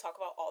about it. We can talk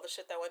about all the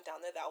shit that went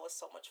down there. That was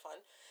so much fun.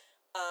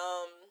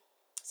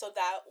 So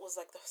that was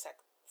like the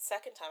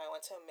second time I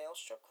went to a male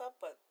strip club,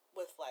 but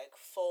with like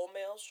full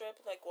male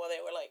strip, like while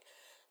they were like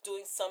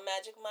doing some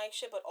Magic Mike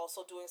shit, but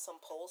also doing some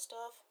pole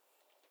stuff.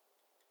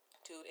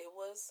 Dude, it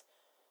was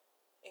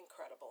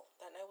incredible.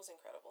 That night was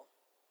incredible.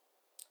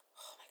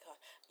 Oh my god.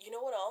 You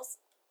know what else?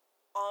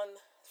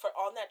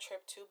 On that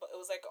trip too, but it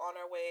was like on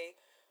our way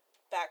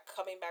back,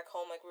 coming back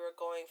home, like we were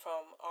going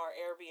from our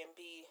Airbnb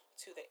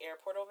to the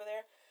airport over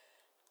there.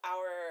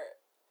 Our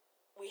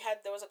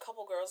there was a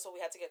couple girls, so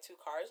we had to get 2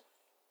 cars.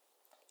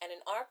 And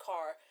in our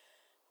car,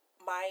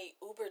 my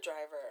Uber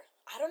driver,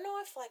 I don't know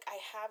if like I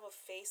have a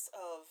face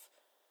of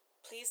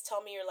please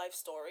tell me your life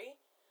story,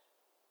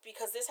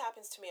 because this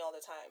happens to me all the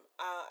time.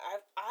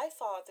 I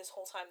thought this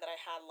whole time that I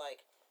had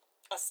like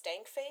a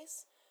stank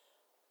face,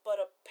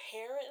 but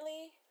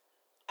apparently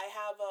I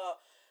have a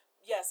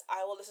yes,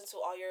 I will listen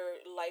to all your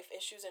life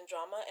issues and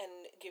drama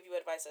and give you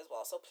advice as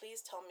well. So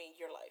please tell me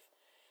your life.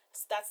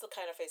 So that's the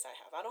kind of face I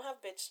have. I don't have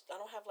bitch. I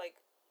don't have like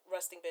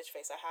resting bitch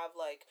face. I have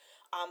like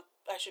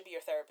I should be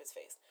your therapist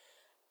face.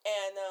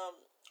 And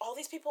all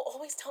these people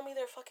always tell me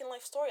their fucking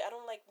life story. I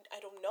don't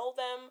know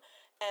them,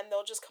 and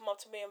they'll just come up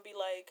to me and be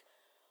like,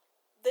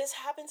 "This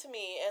happened to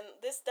me, and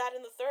this, that,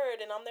 and the third,"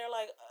 and I'm there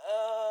like,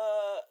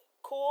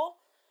 cool.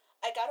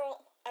 Like I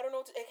don't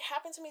know. It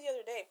happened to me the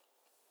other day.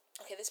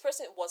 Okay, this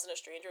person wasn't a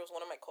stranger. It was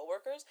one of my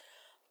coworkers,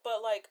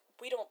 but like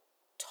we don't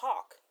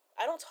talk.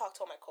 I don't talk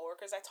to all my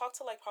coworkers. I talk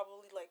to like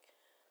probably like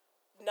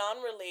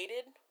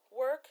non-related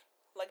work,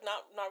 like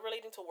not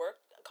relating to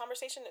work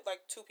conversation.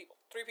 Like 2 people,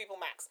 3 people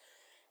max.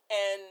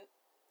 And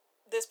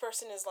this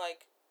person is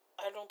like,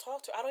 I don't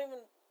talk to her. I don't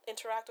even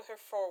interact with her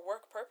for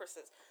work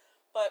purposes.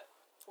 But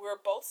we were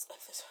both,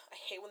 I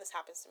hate when this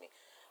happens to me.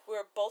 We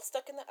were both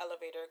stuck in the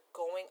elevator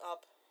going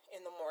up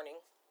in the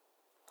morning.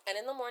 And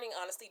in the morning,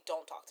 honestly,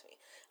 don't talk to me.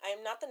 I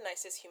am not the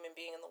nicest human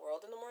being in the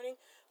world in the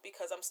morning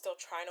because I'm still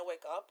trying to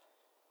wake up,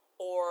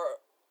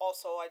 or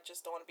also I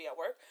just don't want to be at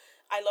work.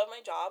 I love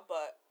my job,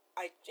 but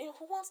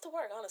who wants to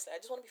work, honestly?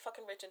 I just want to be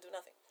fucking rich and do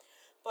nothing.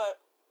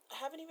 But I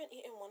haven't even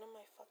eaten one of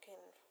my fucking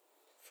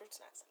fruit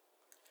snacks.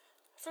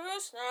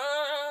 Fruit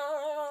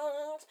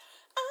snacks.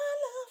 I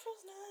love fruit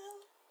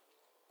snacks.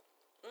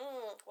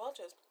 Well,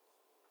 just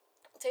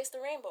taste the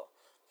rainbow.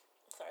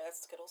 Sorry,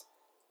 that's Skittles.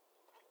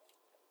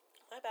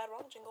 My bad,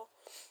 wrong jingle.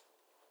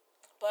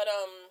 But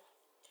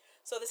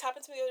so this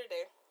happened to me the other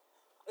day.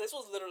 This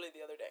was literally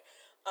the other day.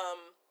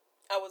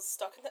 I was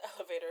stuck in the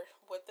elevator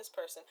with this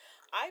person.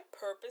 I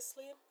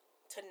purposely,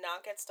 to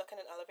not get stuck in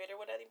an elevator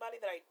with anybody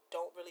that I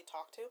don't really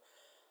talk to,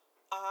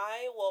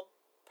 I will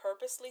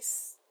purposely,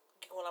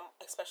 when I'm,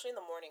 especially in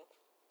the morning,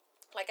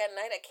 like at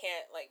night I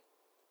can't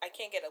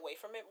get away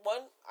from it.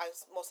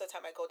 Most of the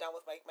time I go down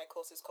with my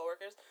closest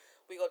coworkers.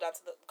 We go down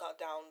to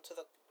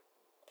the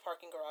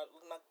parking garage,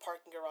 not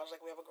parking garage,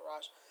 like we have a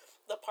garage,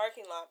 the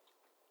parking lot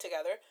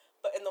together.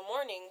 But in the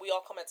morning, we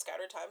all come at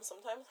scattered times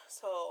sometimes.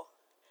 So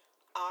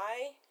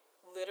I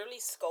literally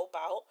scope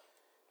out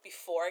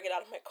before I get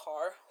out of my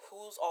car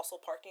who's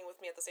also parking with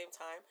me at the same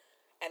time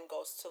and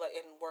goes to like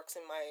and works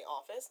in my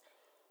office.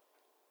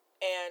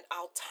 And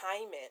I'll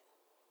time it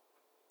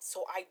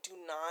so I do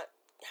not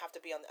have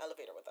to be on the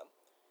elevator with them.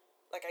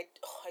 Like I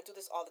do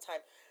this all the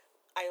time.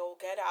 I will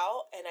get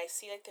out and I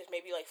see like there's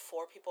maybe like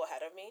 4 people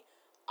ahead of me.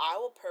 I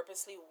will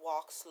purposely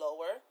walk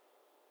slower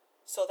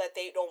so that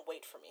they don't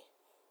wait for me.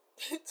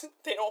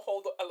 They don't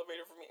hold the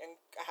elevator for me,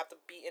 and I have to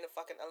be in a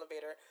fucking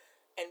elevator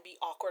and be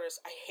awkward.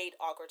 I hate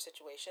awkward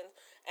situations,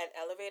 and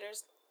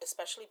elevators,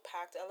 especially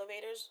packed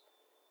elevators,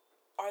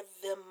 are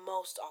the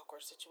most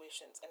awkward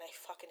situations, and I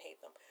fucking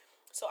hate them.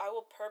 So I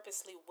will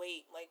purposely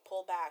wait, like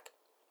pull back,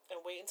 and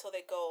wait until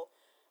they go,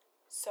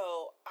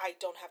 so I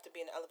don't have to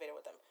be in the elevator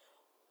with them.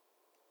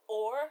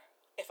 Or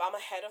if I'm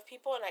ahead of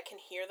people and I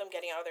can hear them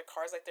getting out of their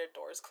cars, like their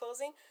doors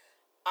closing,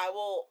 I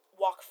will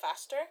walk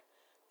faster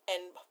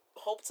and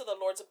hope to the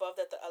lords above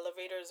that the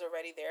elevator is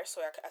already there.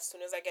 So as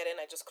soon as I get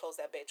in, I just close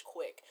that bitch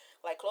quick.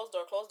 Like close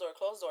door, close door,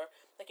 close door.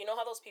 Like you know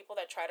how those people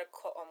that try to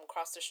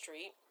cross the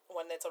street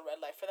when it's a red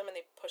light for them and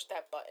they push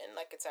that button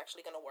like it's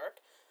actually gonna work.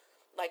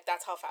 Like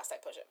that's how fast I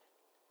push it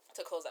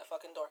to close that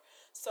fucking door.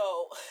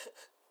 So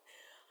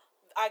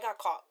I got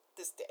caught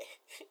this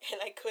day and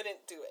I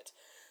couldn't do it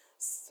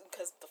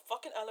because the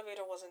fucking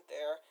elevator wasn't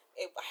there.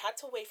 I had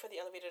to wait for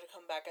the elevator to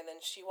come back, and then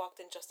she walked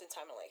in just in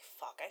time. I'm like,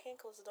 fuck, I can't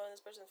close the door in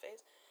this person's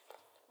face.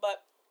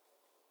 But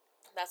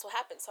that's what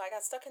happened. So I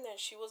got stuck in there,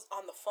 and she was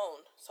on the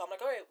phone. So I'm like,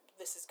 all right,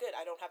 this is good.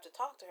 I don't have to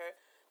talk to her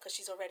because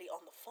she's already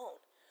on the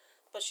phone.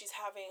 but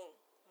she's having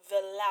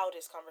the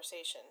loudest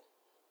conversation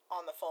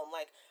on the phone.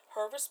 Like,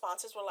 her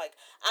responses were like,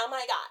 "Oh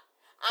my god,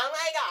 oh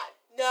my god,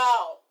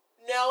 no,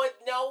 no,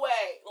 no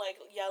way," like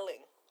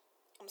yelling.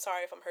 I'm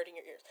sorry if I'm hurting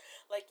your ears.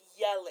 Like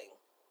yelling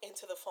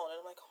into the phone, and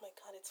I'm like, "Oh my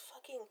god, it's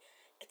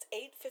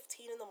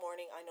 8:15 in the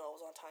morning. I know I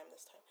was on time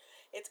this time.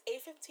 It's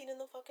 8:15 in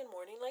the fucking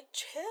morning. Like,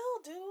 chill,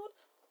 dude.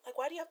 Like,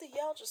 why do you have to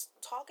yell? Just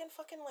talk in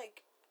fucking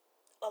like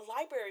a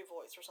library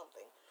voice or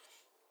something."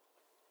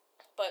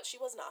 But she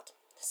was not.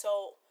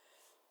 So,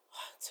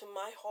 to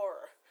my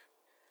horror,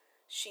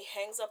 she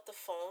hangs up the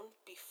phone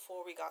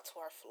before we got to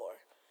our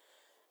floor.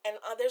 And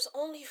there's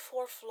only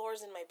 4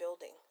 floors in my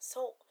building.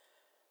 So,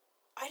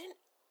 I didn't,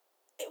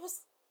 it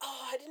was,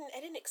 oh, I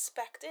didn't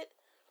expect it.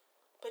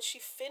 But she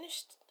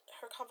finished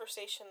her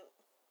conversation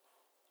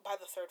by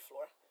the 3rd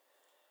floor.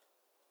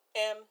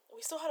 And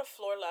we still had a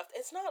floor left.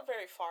 It's not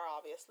very far,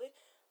 obviously,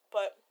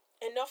 but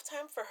enough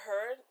time for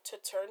her to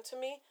turn to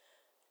me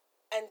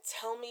and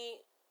tell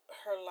me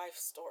her life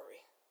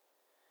story.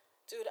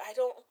 Dude, I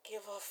don't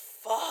give a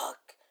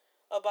fuck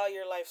about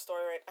your life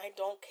story, right? I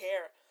don't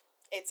care.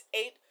 It's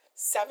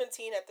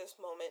 8:17 at this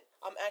moment.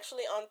 I'm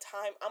actually on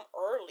time. I'm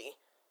early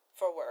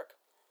for work.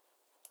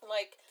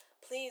 Like,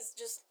 please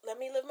just let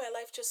me live my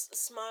life. Just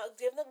smile.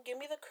 Give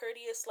me the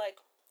courteous, like,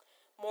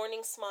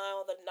 morning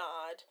smile, the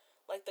nod,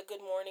 like the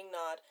good morning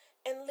nod,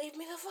 and leave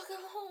me the fuck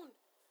alone.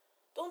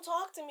 Don't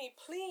talk to me,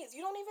 please.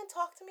 You don't even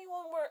talk to me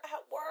when we're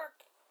at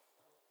work.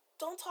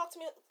 Don't talk to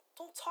me.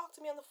 Don't talk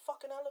to me on the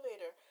fucking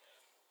elevator.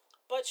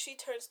 But she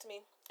turns to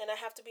me, and I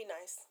have to be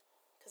nice,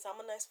 because I'm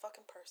a nice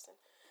fucking person.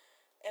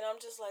 And I'm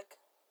just like,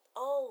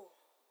 oh.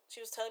 She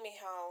was telling me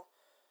how,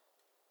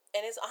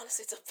 and it's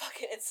honestly, it's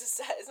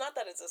not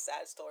that it's a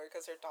sad story,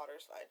 because her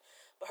daughter's fine.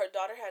 But her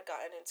daughter had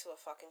gotten into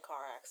a fucking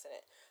car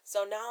accident.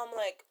 So now I'm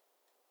like,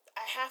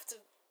 I have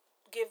to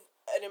give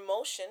an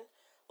emotion,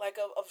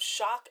 like, of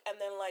shock, and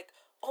then, like,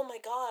 oh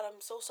my god, I'm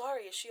so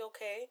sorry, is she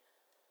okay?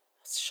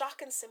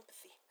 Shock and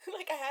sympathy.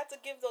 Like, I had to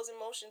give those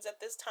emotions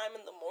at this time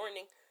in the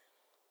morning.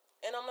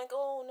 And I'm like,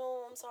 oh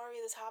no, I'm sorry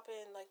this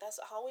happened. Like,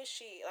 how is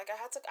she? Like, I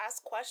had to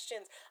ask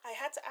questions. I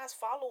had to ask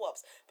follow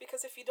ups.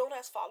 Because if you don't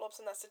ask follow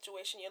ups in that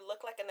situation, you look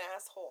like an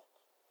asshole.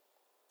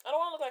 I don't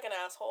want to look like an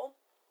asshole.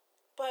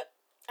 But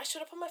I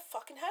should have put my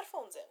fucking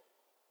headphones in.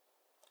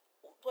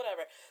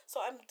 Whatever. So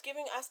I'm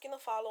asking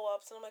the follow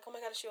ups. And I'm like, oh my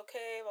god, is she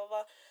okay? Blah,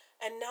 blah.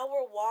 And now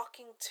we're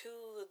walking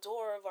to the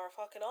door of our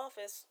fucking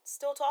office,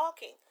 still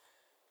talking.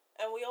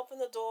 And we open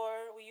the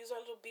door. We use our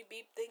little beep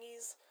beep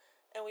thingies.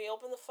 And we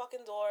open the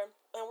fucking door,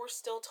 and we're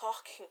still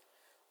talking,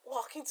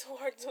 walking to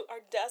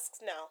our desks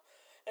now.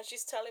 And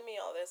she's telling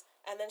me all this.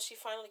 And then she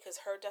finally,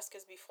 because her desk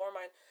is before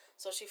mine,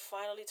 so she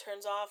finally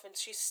turns off, and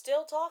she's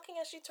still talking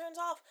as she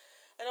turns off.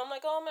 And I'm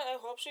like, oh man, I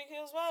hope she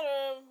feels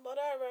better,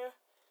 whatever.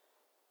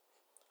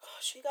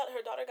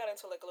 Her daughter got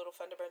into like a little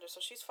fender bender, so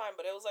she's fine,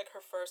 but it was like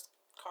her first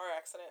car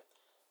accident.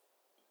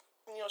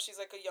 You know, she's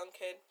like a young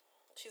kid.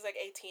 She's like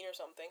 18 or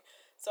something.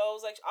 So I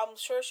was like, I'm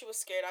sure she was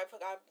scared.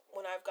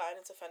 When I've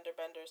gotten into fender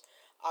benders,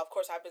 of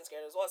course I've been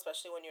scared as well,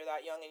 especially when you're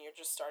that young and you're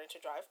just starting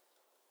to drive.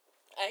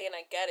 And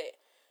I get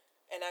it,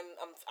 and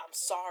I'm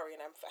sorry,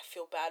 and I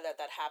feel bad that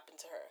that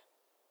happened to her.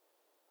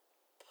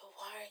 But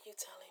why are you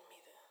telling me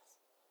this?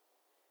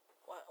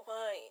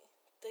 Why?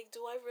 Like,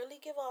 do I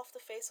really give off the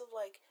face of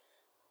like,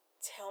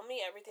 tell me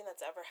everything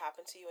that's ever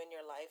happened to you in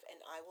your life, and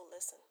I will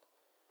listen.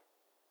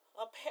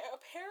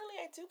 Apparently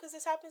I do, because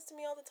this happens to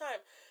me all the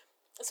time.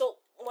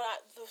 So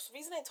the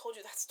reason I told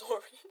you that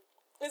story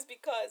is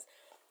because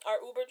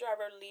our Uber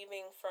driver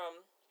leaving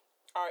from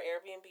our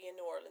Airbnb in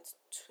New Orleans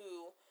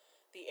to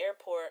the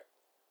airport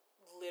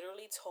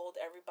literally told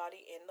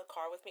everybody in the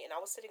car with me, and I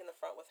was sitting in the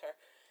front with her,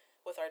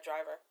 with our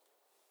driver,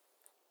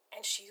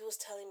 and she was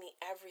telling me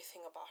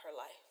everything about her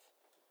life.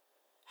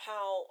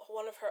 How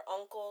one of her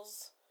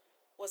uncles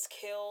was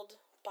killed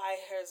by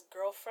his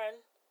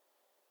girlfriend,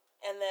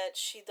 and that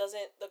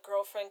the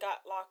girlfriend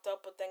got locked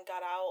up but then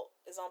got out,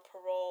 was on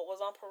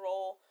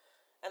parole,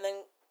 and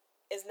then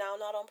is now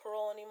not on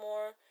parole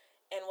anymore,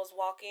 and was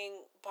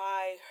walking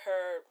by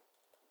her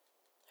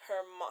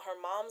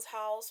mom's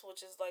house,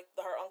 which is like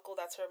her uncle,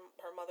 that's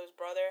her mother's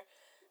brother,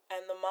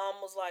 and the mom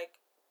was like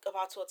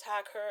about to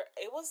attack her.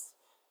 It was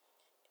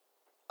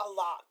a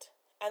lot.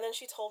 And then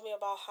she told me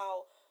about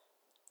how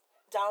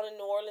down in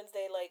New Orleans,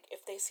 they like,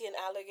 if they see an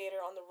alligator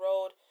on the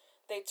road,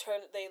 they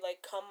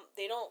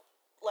don't,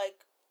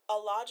 like,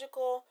 a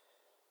logical,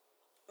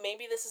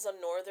 maybe this is a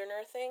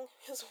northerner thing,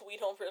 because we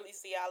don't really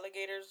see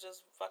alligators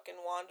just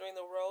fucking wandering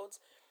the roads.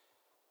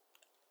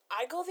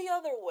 I go the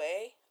other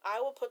way.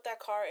 I will put that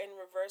car in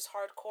reverse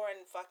hardcore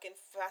and fucking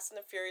Fast and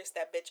the Furious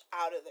that bitch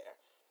out of there.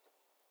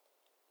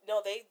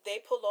 No, they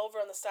pull over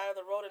on the side of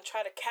the road and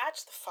try to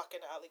catch the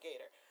fucking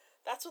alligator.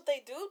 That's what they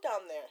do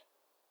down there.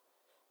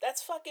 That's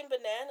fucking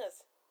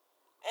bananas.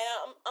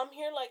 And I'm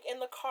here, like,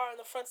 in the car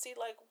in the front seat,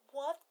 like,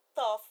 what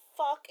the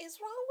fuck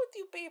is wrong with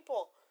you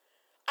people?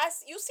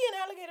 You see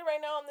an alligator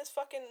right now on this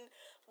fucking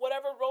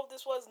whatever road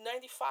this was,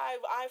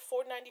 95,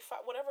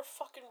 I-495, whatever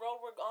fucking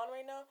road we're on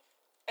right now,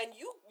 and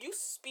you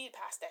speed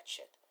past that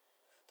shit.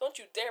 Don't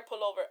you dare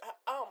pull over.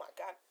 Oh my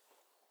God.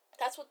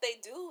 That's what they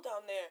do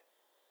down there.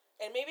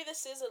 And maybe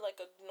this is like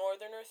a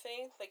northerner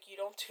thing. Like, you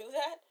don't do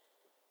that.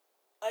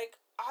 Like,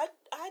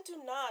 I do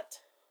not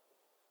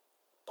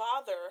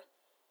bother,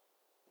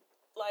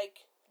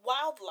 like,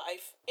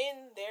 wildlife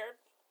in their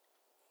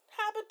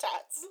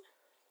habitats.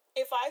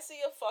 If I see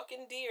a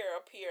fucking deer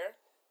up here,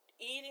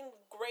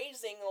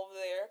 grazing over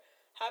there,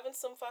 having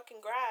some fucking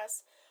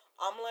grass,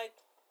 I'm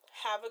like,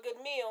 have a good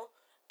meal,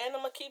 and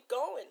I'm gonna keep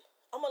going.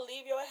 I'm gonna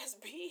leave your ass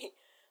be.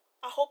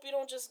 I hope you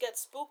don't just get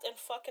spooked and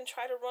fucking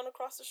try to run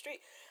across the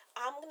street.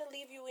 I'm gonna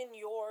leave you in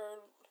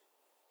your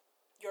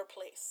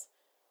place.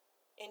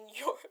 In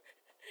your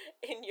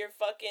in your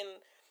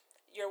fucking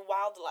your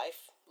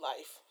wildlife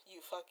life.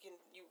 You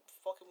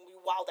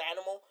wild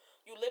animal.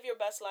 You live your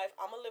best life.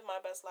 I'm gonna live my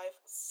best life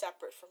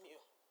separate from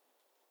you.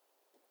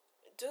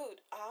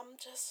 Dude, I'm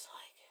just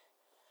like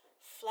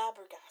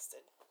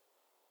flabbergasted.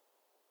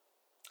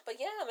 But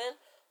yeah, man,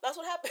 that's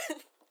what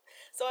happened.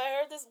 So I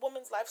heard this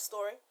woman's life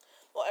story.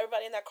 Well,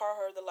 everybody in that car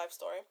heard the life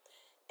story,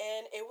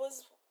 and it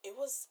was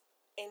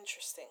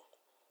interesting.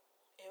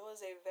 It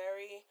was a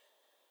very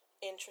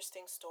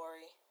interesting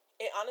story.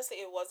 It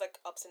was like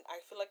ups and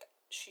I feel like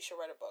she should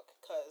write a book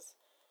because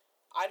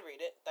I'd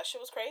read it. That shit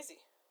was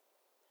crazy.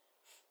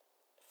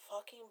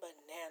 Fucking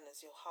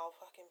bananas, yo. How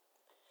fucking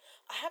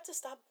I have to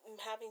stop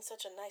having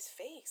such a nice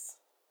face.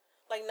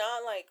 Like,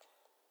 not like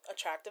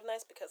attractive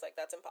nice, because like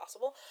that's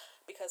impossible,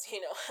 because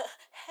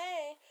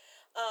hey,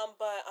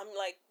 but I'm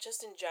like,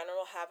 just in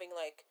general, having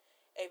like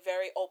a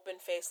very open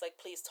face, like,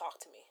 please talk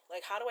to me.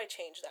 Like, how do I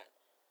change that?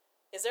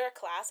 Is there a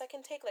class I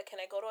can take? Like, can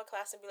I go to a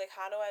class and be like,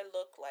 how do I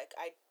look like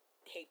I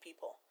hate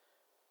people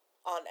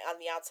on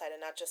the outside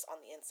and not just on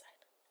the inside?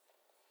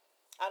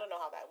 I don't know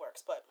how that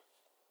works, but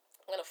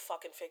I'm gonna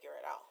fucking figure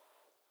it out.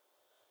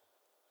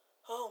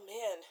 Oh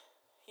man.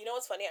 You know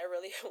what's funny? I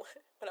really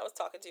when I was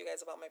talking to you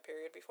guys about my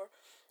period before,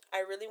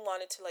 I really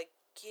wanted to like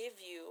give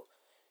you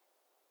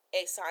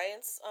a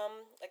science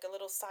like a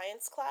little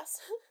science class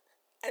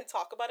and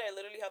talk about it. I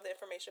literally have the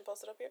information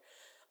posted up here.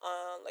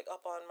 Like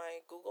up on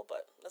my Google,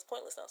 but that's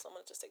pointless now, so I'm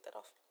gonna just take that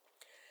off.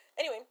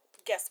 Anyway,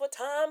 guess what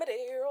time it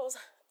is?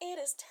 It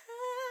is time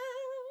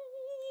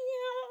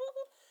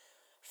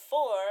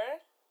for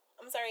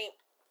I'm sorry,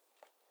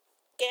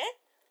 get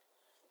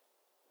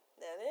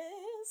that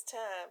is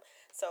time.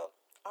 So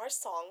our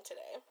song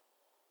today,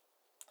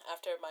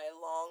 after my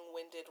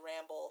long-winded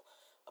ramble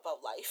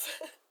about life,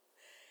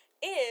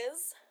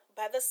 is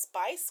by the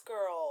Spice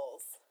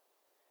Girls.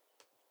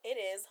 It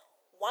is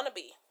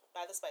Wannabe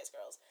by the Spice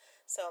Girls.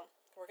 So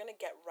we're gonna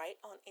get right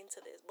on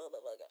into this. Blah,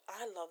 blah, blah.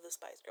 I love the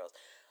Spice Girls.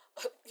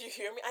 You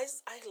hear me? I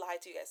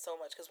lied to you guys so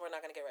much because we're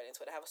not gonna get right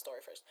into it. I have a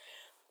story first.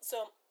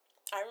 So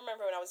I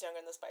remember when I was younger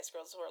and the Spice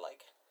Girls were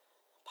like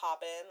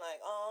popping, like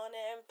on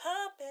and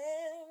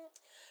popping,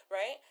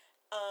 right?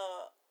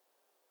 Uh,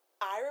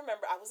 I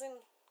remember I was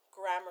in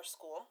grammar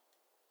school,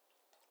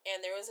 and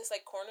there was this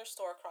like corner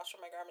store across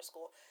from my grammar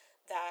school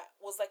that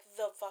was like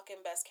the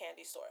fucking best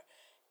candy store.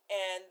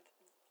 And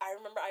I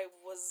remember I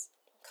was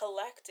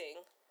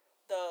collecting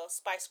the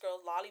Spice Girl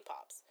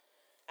lollipops.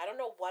 I don't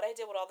know what I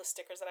did with all the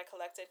stickers that I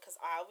collected, because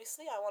I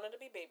wanted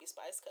to be Baby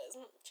Spice because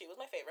she was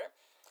my favorite.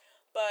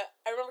 But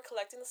I remember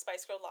collecting the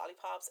Spice Girl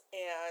lollipops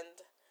and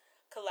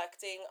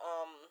collecting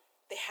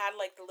they had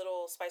like the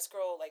little Spice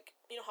Girl, like,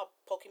 you know how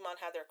Pokemon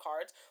had their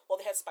cards? Well,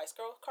 they had Spice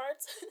Girl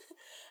cards.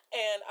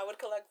 And I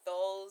would collect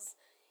those.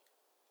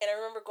 And I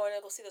remember going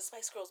to go see the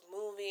Spice Girls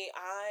movie.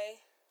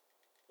 I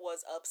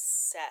was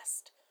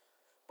obsessed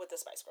with the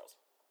Spice Girls.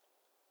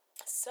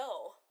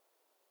 So,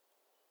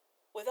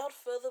 without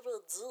further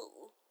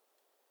ado,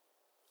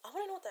 I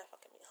want to know what that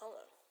fucking means. Hold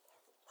on.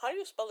 How do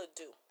you spell it,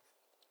 do?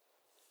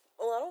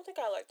 Well, I don't think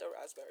I like the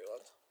raspberry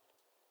ones.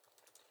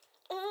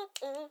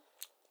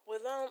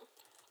 Without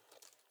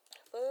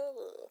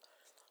further,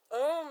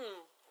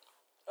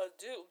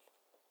 ado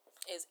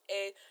is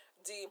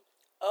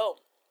A-D-O.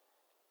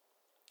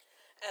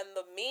 And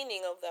the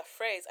meaning of the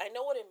phrase, I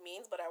know what it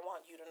means, but I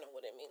want you to know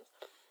what it means.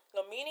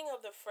 The meaning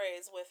of the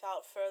phrase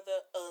without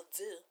further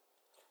ado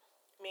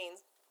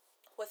means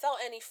without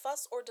any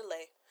fuss or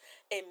delay,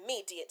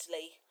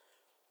 immediately.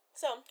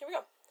 So, here we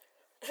go.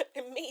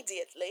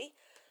 Immediately,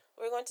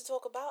 we're going to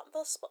talk about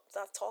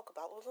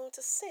we're going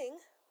to sing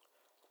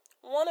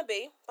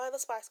Wannabe by the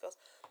Spice Girls.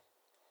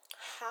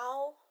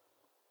 How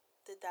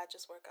did that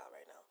just work out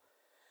right now?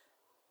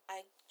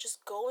 I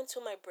just go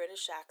into my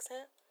British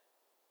accent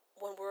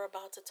when we're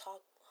about to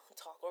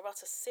we're about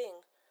to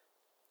sing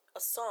a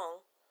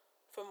song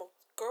from a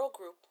girl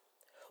group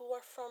who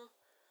are from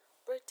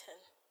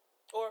Britain.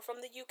 Or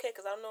from the UK,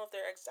 because I don't know if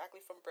they're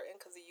exactly from Britain,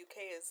 because the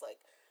UK is like,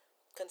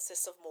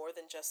 consists of more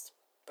than just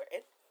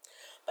Britain.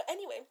 But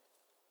anyway,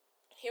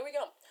 here we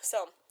go.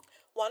 So,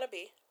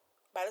 Wannabe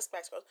by the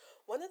Spice Girls.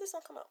 When did this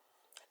song come out?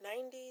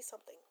 90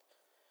 something.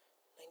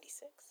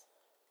 96?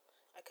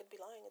 I could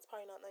be lying. It's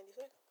probably not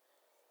 96.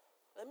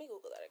 Let me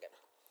Google that again.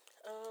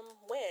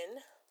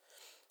 When?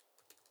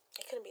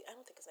 It couldn't be. I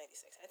don't think it's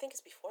 96. I think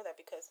it's before that,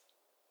 because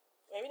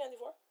maybe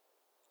 94?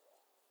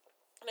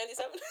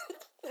 97?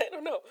 I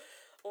don't know.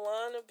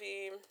 wanna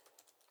be.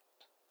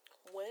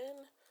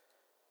 When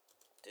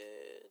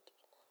did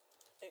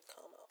it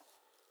come out?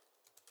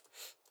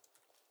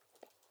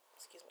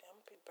 Excuse me, I'm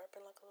gonna be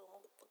burping like a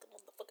little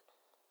motherfucker.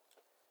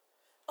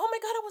 Oh my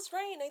god, I was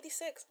right.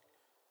 96.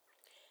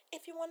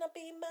 If you wanna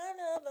be my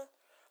lover,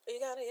 you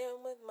gotta get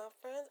with my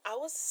friends. I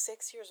was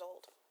 6 years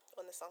old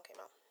when this song came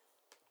out.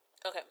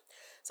 Okay,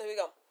 so here we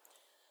go.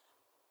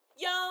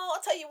 Yo, I'll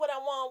tell you what I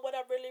want, what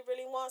I really,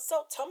 really want.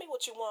 So tell me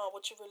what you want,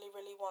 what you really,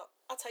 really want.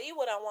 I'll tell you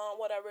what I want,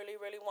 what I really,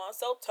 really want.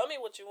 So tell me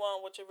what you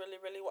want, what you really,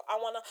 really want. I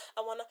wanna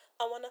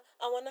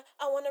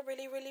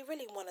really, really,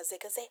 really wanna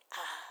zig a zig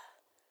ah.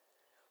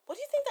 What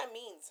do you think that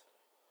means?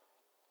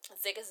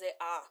 Zig a zig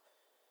ah.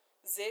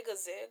 Zig a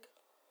zig.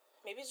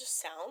 Maybe it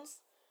just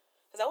sounds.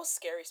 Cause that was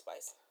Scary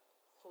Spice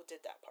who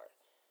did that part.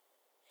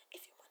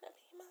 If you wanna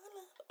be my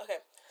love.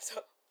 Okay,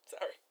 so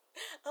sorry.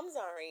 I'm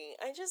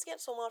sorry. I just get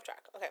so off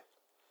track. Okay.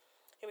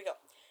 Here we go.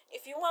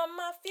 If you want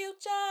my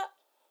future,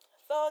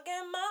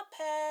 forget my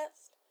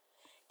past.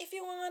 If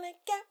you wanna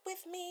get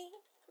with me,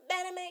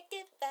 better make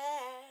it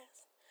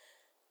fast.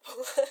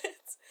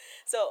 What?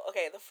 So,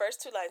 okay, the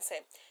first two lines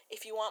say,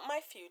 if you want my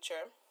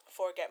future,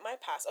 forget my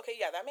past. Okay,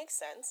 yeah, that makes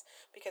sense.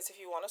 Because if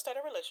you want to start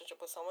a relationship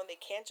with someone, they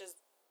can't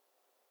just,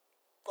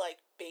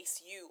 like,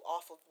 base you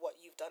off of what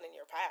you've done in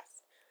your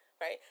past.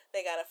 Right?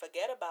 They gotta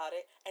forget about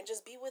it and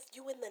just be with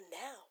you in the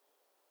now.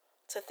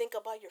 To think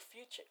about your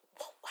future.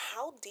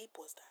 How deep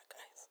was that,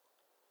 guys?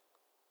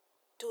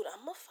 Dude,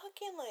 I'm a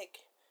fucking,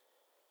 like,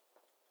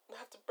 I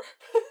have to burp.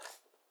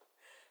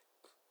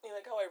 You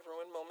like how I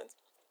ruin moments?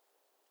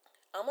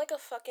 I'm like a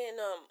fucking,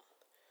 a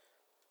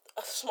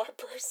smart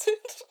person.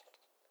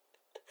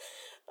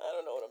 I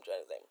don't know what I'm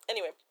trying to say.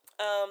 Anyway,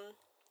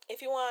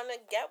 if you wanna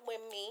get with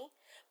me,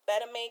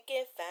 better make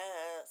it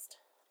fast.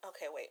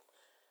 Okay, wait.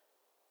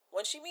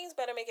 When she means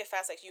better make it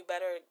fast, like, you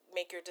better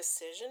make your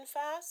decision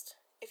fast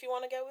if you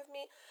want to get with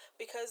me.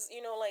 Because,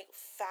 like,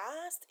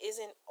 fast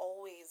isn't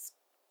always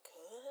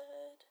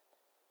good.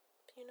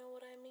 You know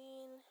what I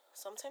mean?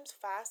 Sometimes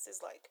fast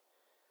is like,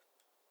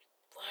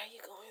 why are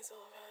you going so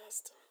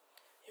fast?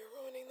 You're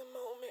ruining the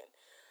moment.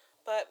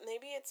 But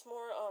maybe it's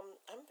more,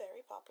 I'm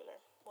very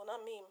popular. Well,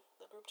 not me,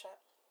 the group chat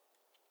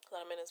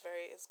that I'm in is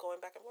going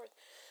back and forth.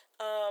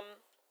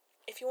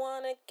 If you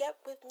want to get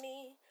with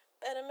me,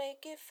 better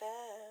make it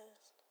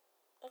fast.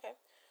 Okay.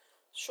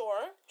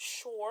 Sure,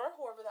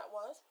 whoever that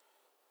was.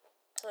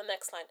 The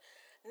next line.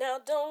 Now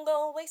don't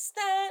go waste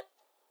that,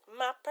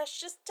 my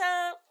precious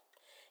time.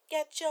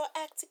 Get your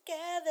act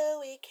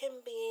together, we can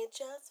be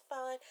just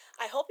fine.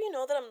 I hope you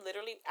know that I'm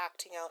literally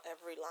acting out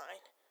every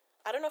line.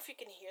 I don't know if you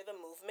can hear the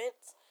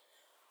movement,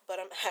 but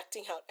I'm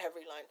acting out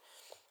every line.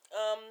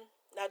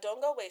 Now don't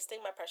go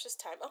wasting my precious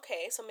time.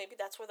 Okay, so maybe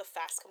that's where the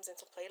fast comes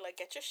into play.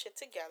 Like, get your shit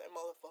together,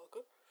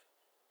 motherfucker.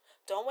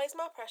 Don't waste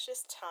my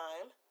precious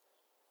time.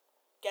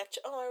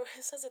 It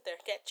says it there.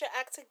 Get your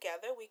act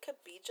together. We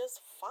could be just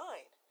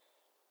fine.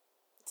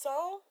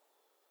 So,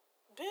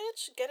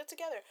 bitch, get it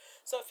together.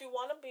 So if you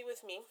want to be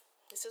with me,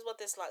 this is what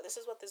this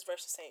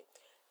verse is saying.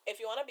 If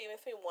you want to be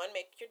with me, one,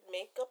 make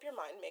up your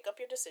mind, make up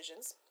your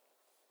decisions,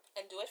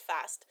 and do it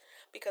fast,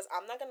 because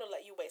I'm not gonna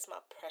let you waste my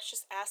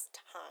precious ass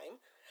time.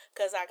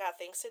 Cause I got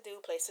things to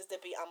do, places to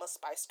be. I'm a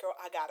Spice Girl.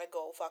 I gotta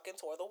go fucking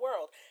tour the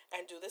world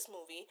and do this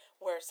movie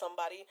where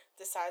somebody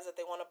decides that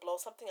they want to blow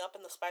something up,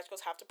 and the Spice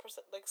Girls have to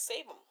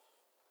save them.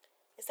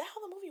 Is that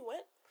how the movie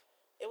went?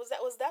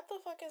 Was that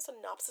the fucking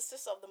synopsis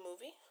of the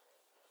movie?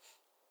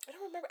 I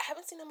don't remember. I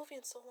haven't seen that movie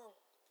in so long.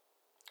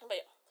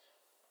 But yeah,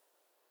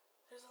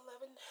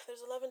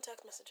 there's 11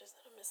 text messages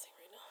that I'm missing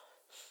right now.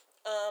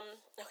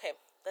 Okay,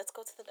 let's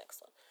go to the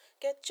next one.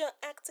 Get your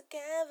act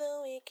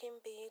together, we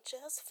can be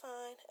just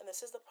fine. And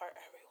this is the part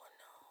everyone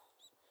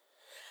knows.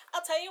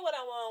 I'll tell you what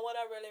I want, what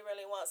I really,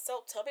 really want.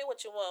 So tell me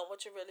what you want,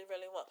 what you really,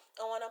 really want.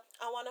 I wanna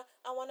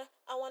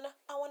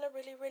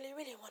really, really,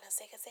 really wanna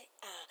say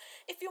ah.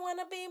 If you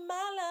wanna be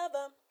my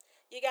lover,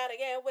 you gotta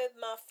get with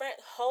my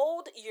friend.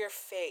 Hold your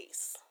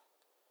face.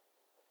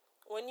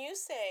 When you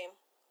say,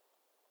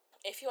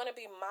 if you wanna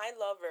be my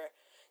lover,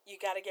 you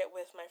gotta get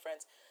with my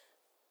friends.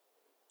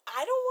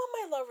 I don't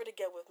want my lover to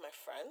get with my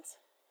friends.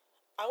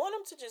 I want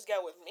him to just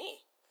get with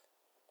me.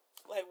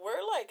 Like,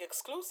 we're like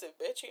exclusive,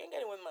 bitch. You ain't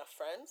getting with my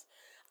friends.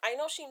 I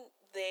know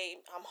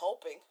I'm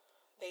hoping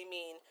they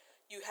mean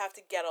you have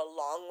to get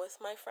along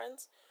with my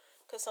friends.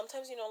 Because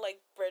sometimes,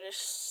 like, British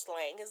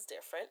slang is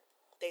different.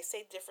 They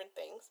say different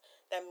things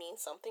that mean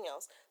something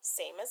else.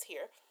 Same as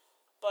here.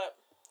 But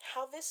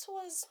how this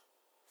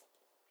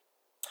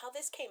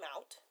came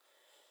out,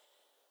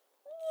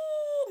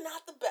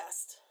 not the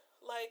best.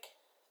 Like,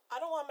 I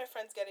don't want my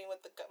friends getting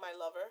with my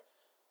lover.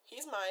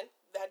 He's mine.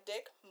 That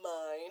dick,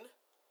 mine.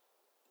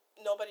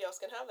 Nobody else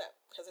can have that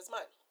because it's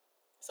mine.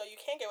 So you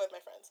can't get with my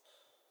friends.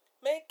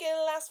 Make it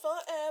last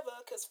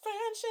forever because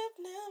friendship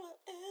never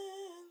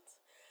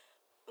ends.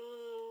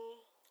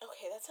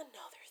 Okay, that's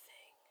another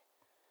thing.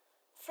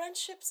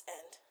 Friendships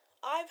end.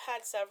 I've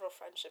had several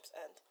friendships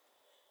end.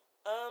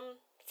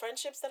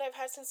 Friendships that I've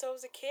had since I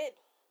was a kid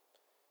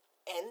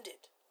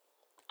ended.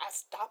 I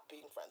stopped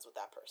being friends with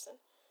that person.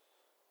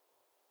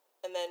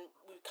 And then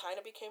we kind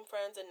of became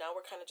friends, and now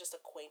we're kind of just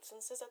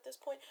acquaintances at this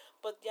point.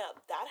 But yeah,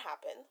 that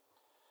happened.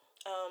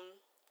 Um,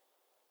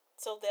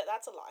 so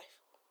that's a lie.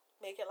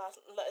 Make it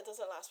last. It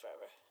doesn't last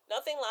forever.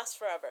 Nothing lasts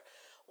forever.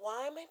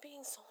 Why am I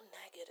being so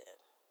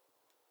negative?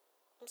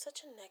 I'm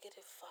such a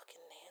negative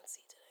fucking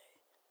Nancy today.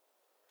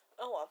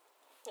 Oh well.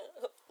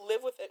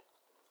 Live with it.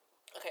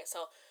 Okay,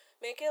 so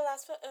make it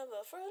last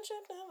forever.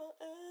 Friendship never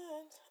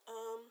ends.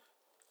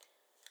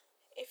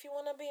 If you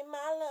wanna be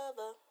my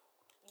lover,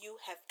 you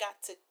have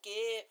got to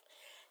give.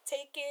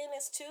 Taking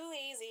is too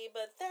easy,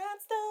 but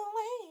that's the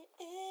way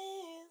it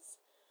is.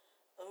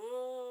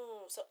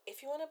 So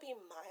if you wanna be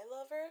my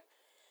lover,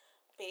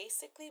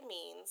 basically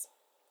means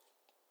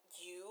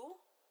you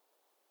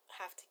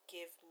have to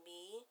give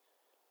me,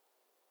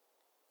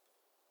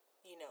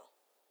 you know,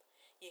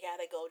 you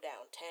gotta go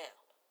downtown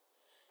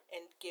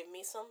and give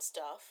me some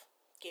stuff,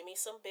 give me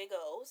some big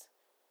O's,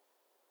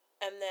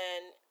 and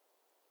then,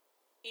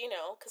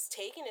 because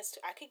taking is,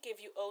 I could give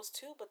you O's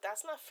too, but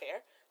that's not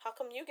fair. How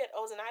come you get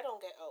O's and I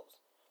don't get O's?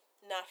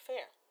 Not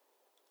fair.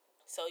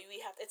 So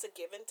it's a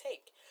give and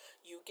take.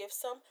 You give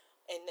some,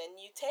 and then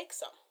you take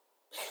some.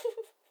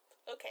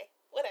 Okay,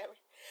 whatever.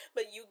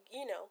 But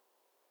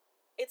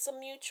it's a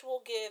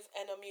mutual give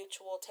and a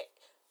mutual take.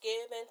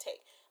 Give and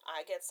take.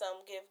 I get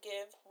some, give.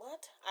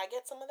 What? I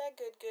get some of that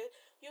good.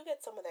 You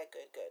get some of that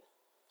good.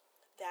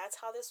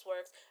 That's how this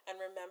works. And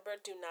remember,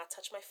 do not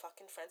touch my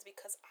fucking friends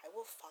because I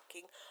will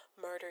fucking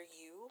murder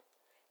you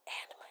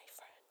and my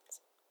friends.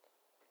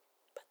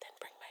 But then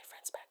bring my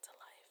friends back to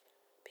life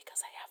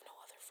because I have no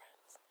other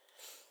friends.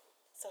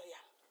 So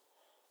yeah,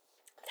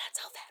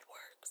 that's how that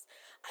works.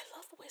 I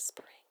love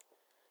whispering.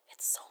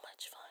 It's so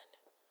much fun.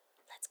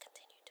 Let's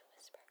continue to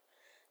whisper.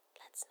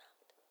 Let's not,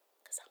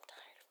 because I'm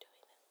tired of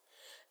doing it.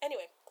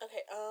 Anyway,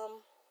 okay,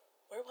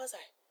 where was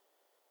I?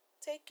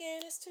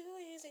 Taking is too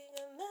easy,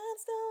 and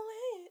that's the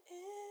way it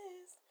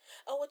is.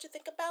 Oh, what you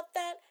think about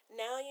that?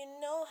 Now you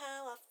know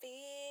how I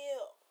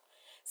feel.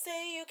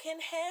 Say you can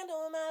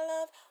handle my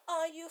love.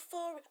 Are you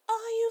for real?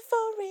 Are you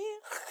for real?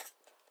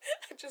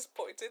 I just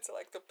pointed to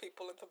like the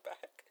people in the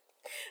back.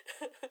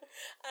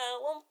 I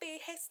won't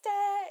be hasty.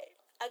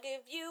 I'll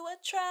give you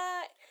a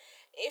try.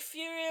 If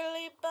you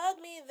really bug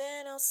me,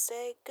 then I'll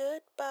say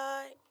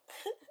goodbye.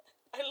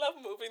 I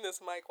love moving this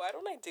mic. Why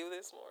don't I do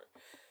this more?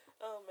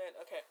 Oh man.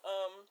 Okay.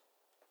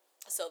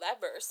 So that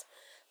verse,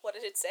 what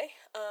did it say?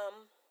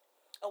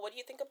 Oh, what do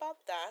you think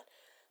about that?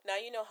 Now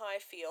you know how I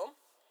feel.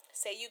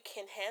 Say you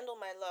can handle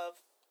my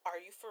love. Are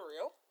you for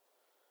real?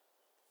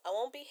 I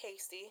won't be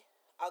hasty.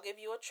 I'll give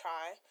you a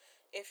try.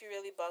 If you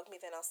really bug me,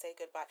 then I'll say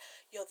goodbye.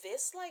 Yo,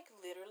 this like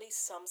literally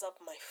sums up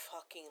my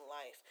fucking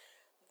life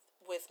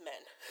with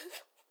men.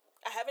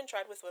 I haven't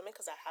tried with women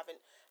because I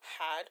haven't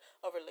had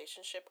a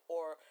relationship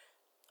or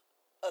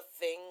a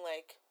thing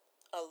like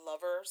a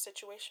lover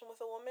situation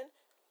with a woman.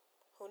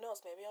 Who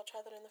knows? Maybe I'll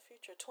try that in the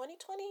future.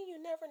 2020, you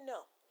never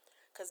know.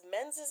 Because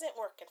men's isn't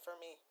working for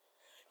me.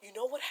 You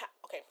know what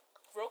okay,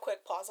 real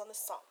quick, pause on this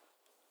song.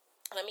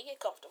 Let me get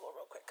comfortable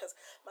real quick because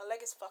my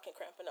leg is fucking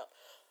cramping up.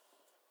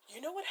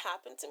 You know what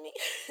happened to me?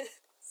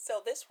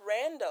 So this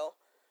rando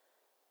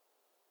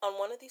on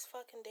one of these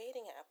fucking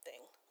dating app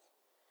things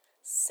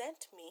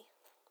sent me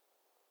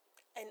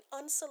an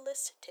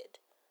unsolicited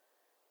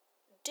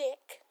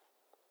dick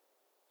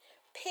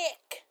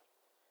pic.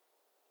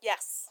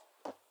 Yes.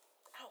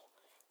 Ow.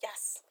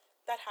 Yes.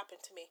 That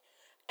happened to me.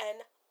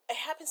 And it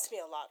happens to me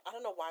a lot. I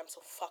don't know why I'm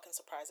so fucking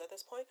surprised at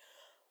this point.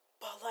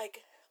 But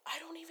like,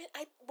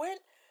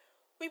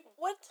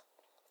 what?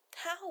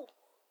 How?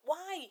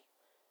 Why?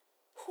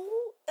 Who?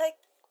 Like,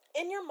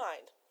 in your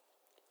mind,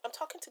 I'm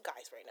talking to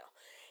guys right now.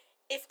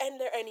 And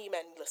there are any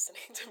men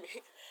listening to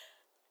me.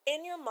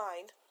 In your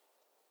mind,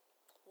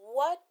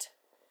 what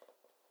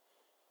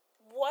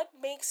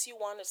makes you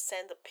want to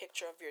send a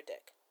picture of your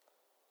dick?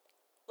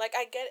 Like,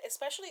 I get it,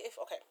 especially if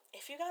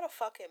you got a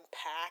fucking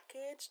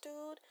package,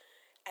 dude,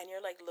 and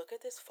you're like, look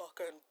at this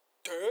fucking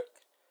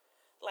dick.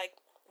 Like,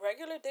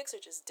 regular dicks are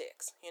just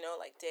dicks,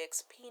 like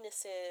dicks,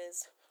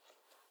 penises,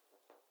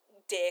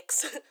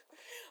 dicks.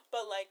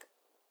 But, like,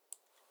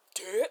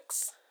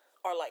 dicks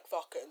are like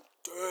fucking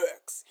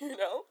dicks, You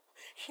know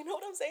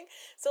what I'm saying?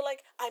 So,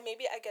 like,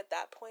 maybe I get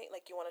that point,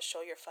 like, you want to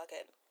show your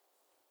fucking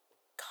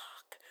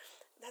cock.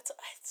 It's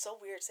so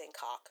weird saying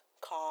cock.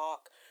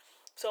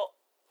 So,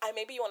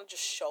 maybe you want to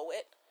just show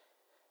it,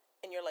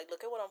 and you're like,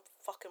 look at what I'm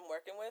fucking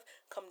working with.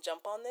 Come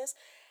jump on this.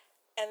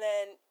 And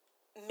then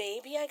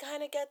maybe I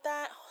kind of get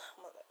that.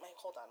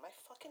 Hold on, my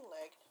fucking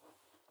leg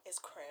is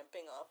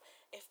cramping up.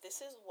 If this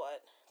is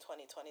what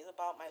 2020 is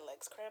about, my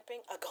legs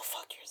cramping, go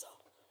fuck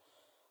yourself.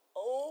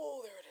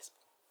 Oh, there it is.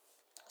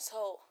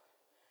 So,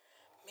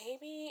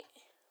 maybe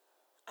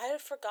I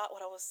forgot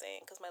what I was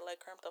saying because my leg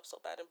cramped up so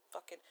bad and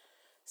fucking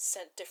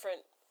sent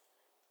different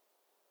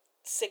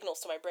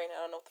signals to my brain.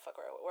 I don't know what the fuck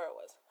where it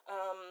was.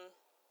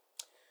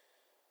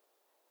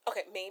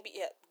 Okay, maybe,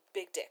 yeah,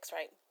 big dicks,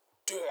 right?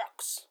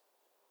 Dicks,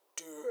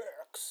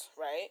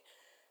 right?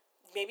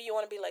 Maybe you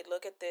want to be like,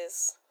 look at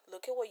this.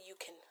 Look at what you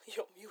can.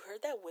 You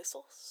heard that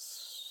whistle?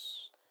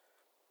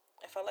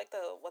 I felt like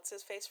the what's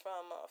his face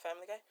from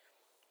Family Guy.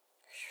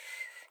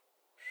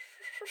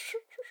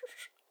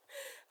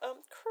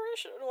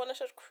 Krish, the one that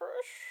says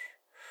Krish.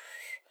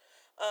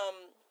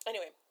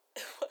 Anyway,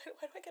 why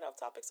do I get off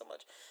topic so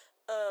much?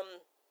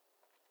 Um,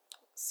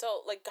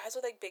 so like guys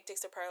with like big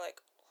dicks are probably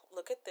like,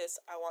 look at this.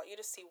 I want you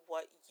to see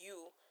what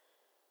you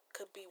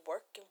could be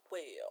working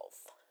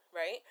with,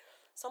 right?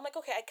 So I'm like,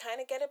 okay, I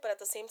kind of get it, but at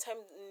the same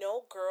time,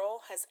 no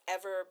girl has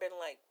ever been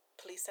like,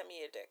 please send me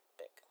your dick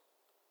pic.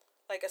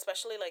 Like,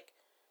 especially like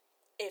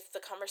if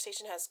the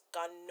conversation has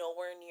gone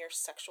nowhere near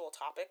sexual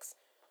topics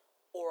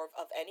or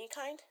of any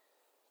kind,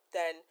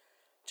 then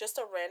just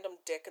a random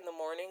dick in the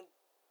morning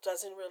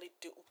doesn't really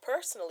do,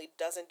 personally,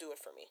 doesn't do it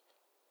for me.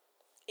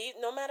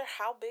 No matter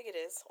how big it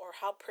is or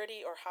how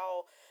pretty or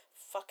how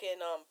fucking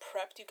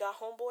prepped you got,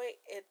 homeboy,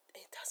 it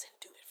doesn't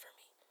do it for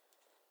me.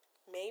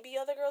 Maybe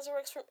other girls it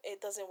works for, it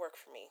doesn't work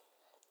for me.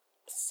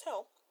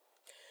 So,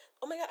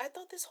 oh my god, I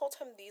thought this whole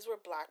time these were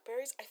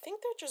blackberries. I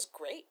think they're just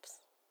grapes.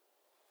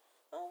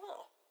 Oh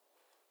wow.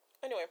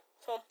 Anyway,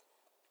 so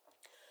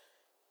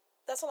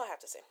that's all I have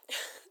to say.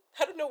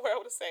 I don't know what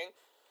I was saying.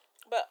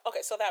 But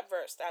okay, so that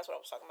verse, that's what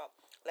I was talking about.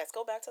 Let's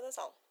go back to the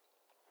song.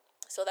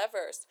 So that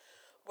verse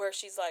where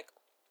she's like,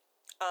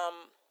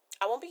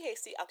 I won't be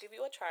hasty, I'll give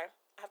you a try.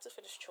 I have to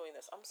finish chewing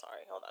this. I'm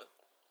sorry. Hold on.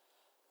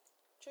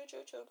 Chew,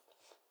 chew, chew.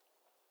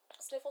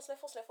 Sniffle,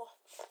 sniffle, sniffle.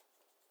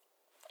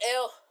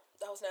 Ew,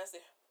 that was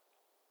nasty.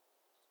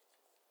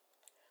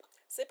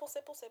 Sipple,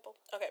 sipple, sipple.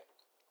 Okay.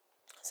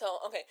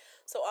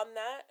 So on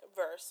that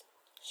verse,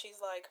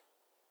 she's like,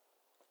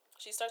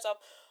 she starts off,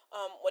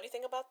 what do you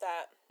think about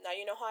that? Now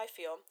you know how I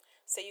feel.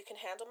 Say you can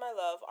handle my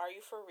love. Are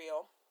you for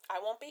real? I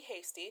won't be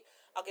hasty.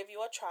 I'll give you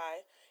a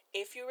try.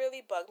 If you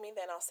really bug me,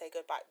 then I'll say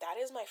goodbye. That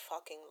is my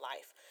fucking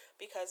life.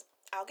 Because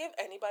I'll give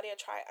anybody a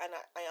try, and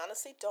I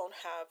honestly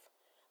don't have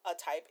a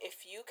type.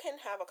 If you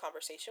can have a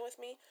conversation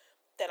with me,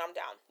 then I'm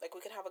down. Like,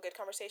 we can have a good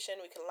conversation.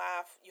 We can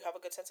laugh. You have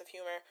a good sense of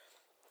humor.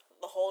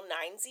 The whole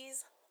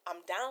ninesies,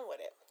 I'm down with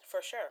it.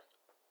 For sure.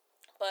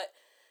 But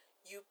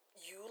you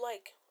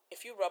like,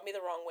 if you rub me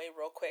the wrong way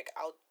real quick,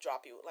 I'll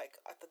drop you like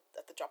at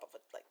the drop of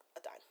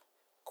a dime,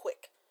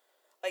 quick.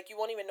 Like you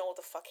won't even know what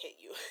the fuck hit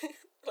you,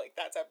 like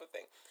that type of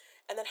thing,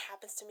 and that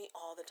happens to me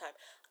all the time.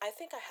 I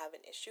think I have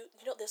an issue.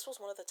 You know, this was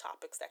one of the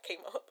topics that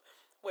came up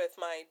with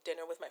my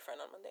dinner with my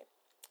friend on Monday,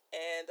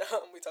 and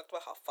we talked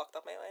about how fucked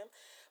up I am.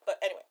 But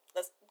anyway,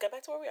 let's get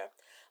back to where we are.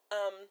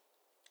 Um,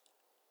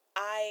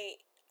 I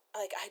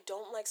I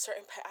don't like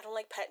certain pet. I don't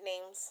like pet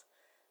names.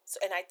 So,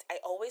 and I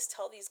always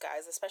tell these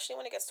guys, especially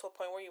when it gets to a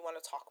point where you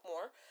want to talk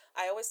more,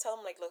 I always tell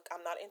them, like, look,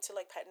 I'm not into,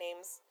 like, pet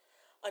names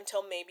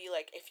until maybe,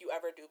 like, if you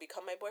ever do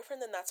become my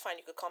boyfriend, then that's fine.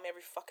 You could call me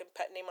every fucking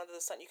pet name under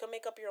the sun. You could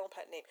make up your own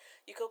pet name.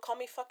 You could call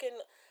me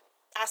fucking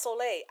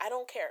Asole. I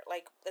don't care.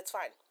 Like, it's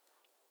fine.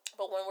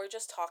 But when we're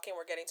just talking,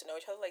 we're getting to know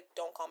each other, like,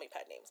 don't call me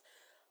pet names.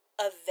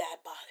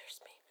 That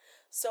bothers me.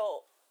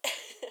 So,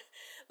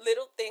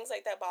 little things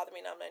like that bother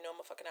me. Now I know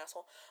I'm a fucking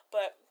asshole.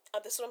 But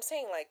this is what I'm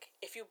saying. Like,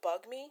 if you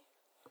bug me,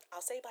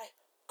 I'll say bye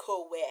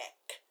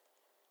quick.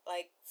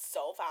 Like,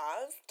 so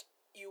fast,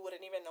 you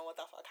wouldn't even know what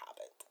the fuck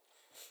happened.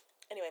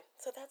 Anyway,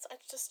 so that's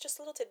just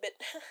a little tidbit.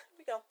 Here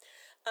we go.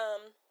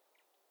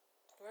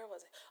 Where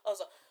was it?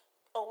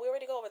 We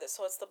already go over this.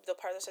 So it's the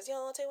part that says, yeah,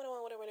 I'll tell you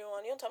what I really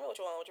want. You don't tell me what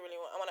you want, what you really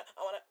want. I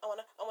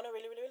wanna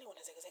really, really, really want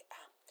to say,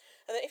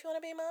 And then if you wanna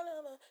be my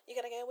lover, you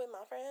gotta get with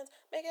my friends.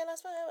 Make it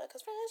last forever,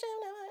 cause friendship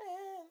never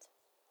ends.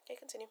 Okay,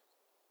 continue.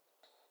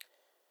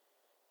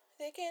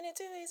 Taking it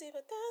too easy,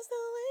 but that's the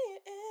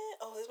way it is.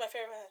 Oh, this is my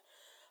favorite.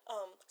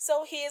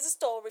 So here's a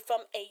story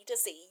from A to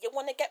Z. You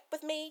wanna get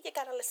with me? You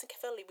gotta listen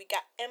carefully. We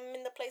got M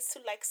in the place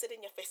who likes it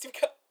in your face. I'm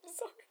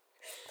sorry.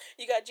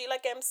 You got G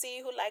like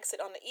MC who likes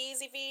it on the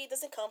easy V.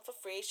 Doesn't come for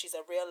free. She's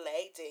a real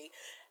lady.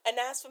 And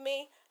as for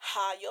me,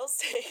 how you'll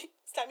say,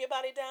 slam your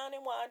body down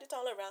and wind it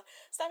all around.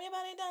 Slam your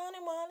body down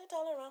and wind it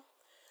all around.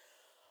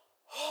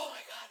 Oh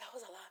my god, that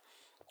was a lot.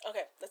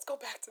 Okay, let's go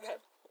back to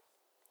that.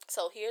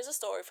 So here's a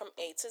story from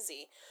A to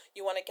Z.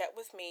 You want to get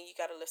with me, you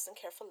got to listen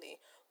carefully.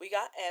 We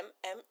got M.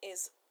 M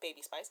is Baby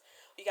Spice.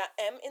 We got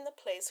M in the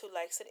place who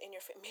likes it in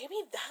your face.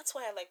 Maybe that's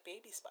why I like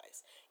Baby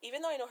Spice.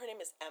 Even though I know her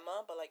name is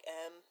Emma, but like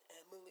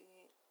Emily.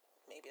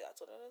 Maybe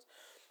that's what it is.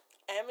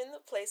 M in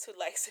the place who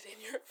likes it in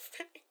your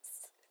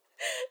face.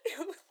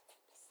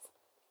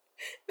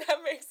 That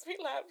makes me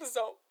laugh.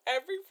 So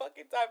every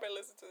fucking time I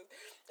listen to this,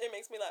 it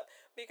makes me laugh.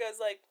 Because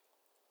like,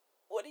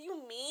 what do you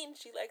mean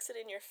she likes it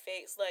in your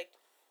face? Like,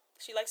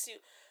 she likes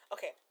you.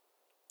 Okay,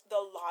 the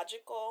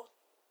logical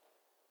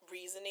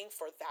reasoning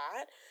for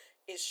that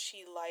is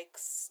she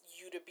likes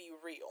you to be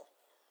real,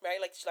 right?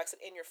 Like, she likes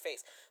it in your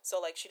face. So,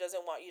 like, she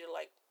doesn't want you to,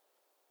 like,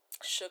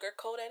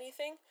 sugarcoat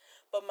anything.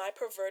 But my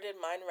perverted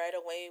mind right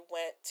away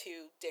went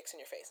to dicks in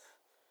your face.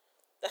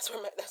 That's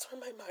where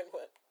my mind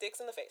went.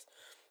 Dicks in the face.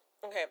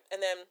 Okay,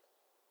 and then,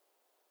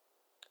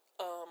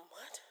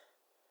 what?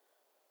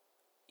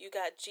 You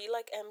got G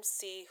like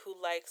MC who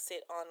likes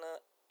it on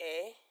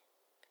a.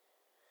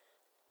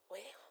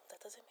 Wait, that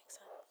doesn't make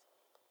sense.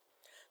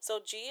 So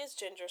G is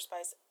Ginger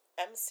Spice.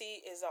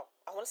 MC is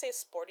I want to say a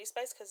Sporty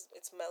Spice because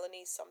it's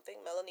Melanie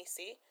something, Melanie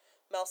C,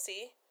 Mel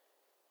C,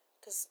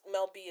 because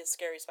Mel B is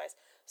Scary Spice.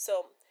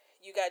 So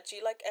you got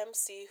G like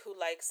MC who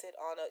likes it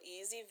on a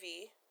Easy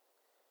V.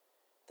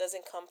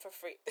 Doesn't come for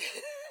free.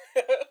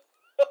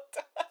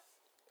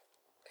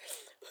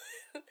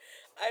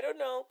 I don't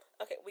know.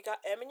 Okay, we got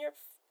M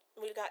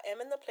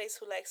in the place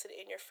who likes it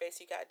in your face.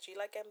 You got G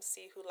like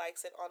MC who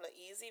likes it on a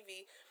Easy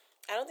V.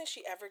 I don't think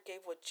she ever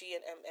gave what G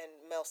and M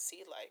and Mel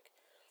C like,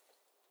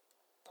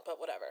 but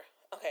whatever.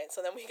 Okay,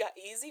 so then we got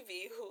Easy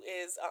V who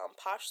is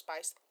Posh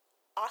Spice,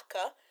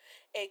 Aka,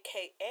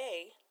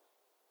 aka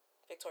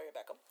Victoria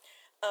Beckham.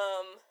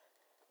 Um,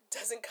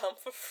 doesn't come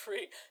for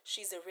free.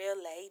 She's a real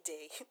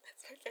lady.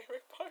 That's my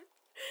favorite part.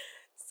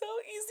 So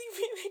Easy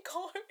V, they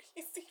call her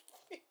Easy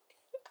V.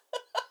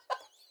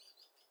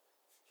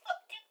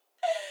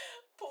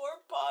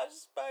 Poor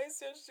Posh Spice,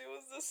 yeah, she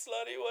was the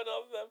slutty one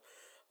of them.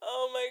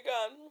 Oh my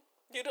god.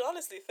 You'd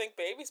honestly think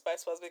Baby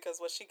Spice was because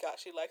what she got,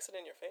 she likes it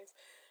in your face.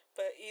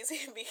 But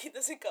Easy B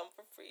doesn't come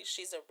for free.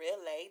 She's a real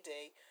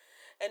lady.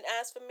 And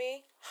as for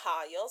me,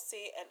 you'll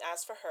see. And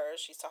as for her,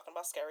 she's talking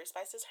about Scary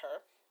Spice is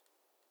her.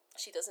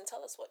 She doesn't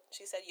tell us what.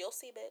 She said, you'll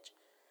see, bitch.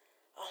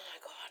 Oh my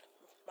god.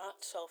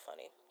 Not so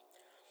funny.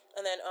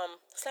 And then,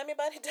 slam your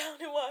body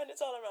down and wine.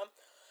 It's all around.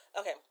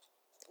 Okay.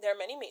 There are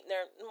many,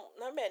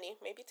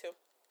 maybe two.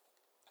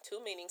 Two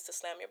meanings to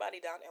slam your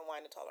body down and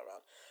wind it all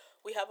around.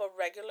 We have a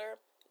regular,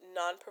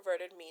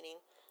 non-perverted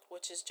meaning,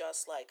 which is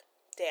just like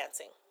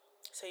dancing.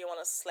 So you want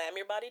to slam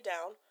your body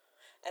down,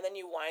 and then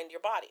you wind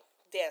your body.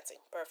 Dancing.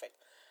 Perfect.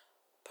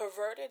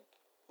 Perverted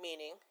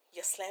meaning,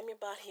 you slam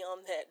your body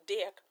on that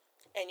dick,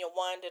 and you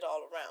wind it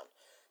all around.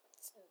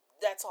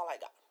 That's all I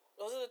got.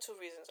 Those are the two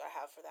reasons I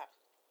have for that.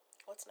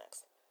 What's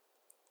next?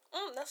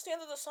 That's the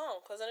end of the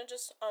song, because then it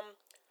just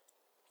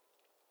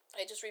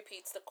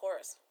repeats the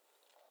chorus.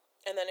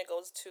 And then it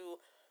goes to,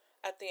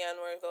 at the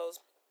end where it goes,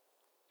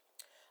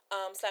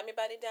 slam your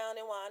body down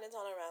and wind it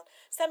all around.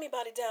 Slam your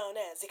body down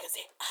and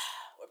zigazay.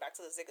 We're back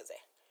to the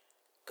zigazay.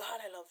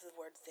 God, I love the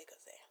word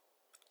zigazay.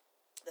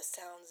 The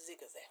sound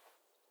zigazay.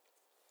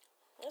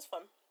 It's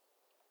fun.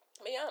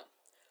 But yeah,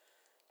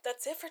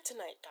 that's it for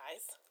tonight,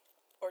 guys.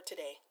 Or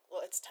today.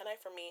 Well, it's tonight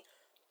for me.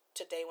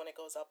 Today when it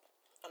goes up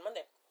on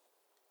Monday.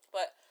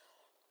 But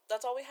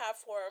that's all we have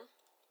for,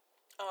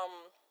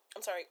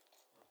 I'm sorry.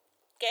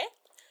 Okay?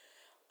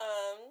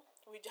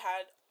 We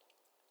had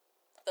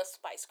the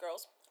Spice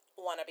Girls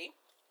Wannabe.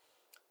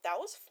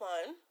 That was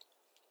fun.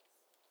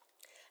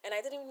 And I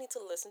didn't even need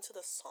to listen to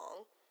the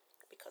song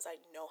because I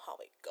know how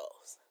it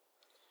goes.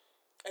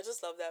 I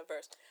just love that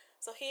verse.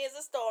 So here's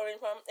a story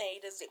from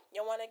A to Z.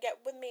 You want to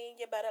get with me?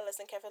 You better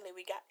listen carefully.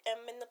 We got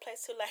M in the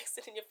place who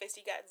likes it in your face.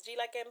 You got G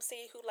like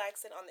MC who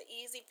likes it on the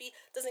Easy V.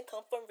 Doesn't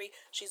come from Re.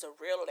 She's a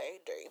real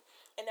lady.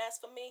 And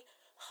as for me,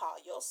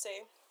 you'll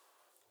see.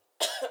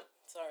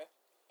 Sorry.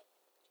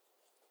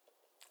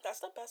 That's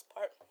the best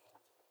part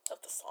of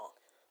the song.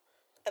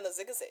 And the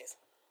zigzags.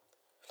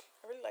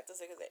 I really like the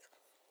zigzags.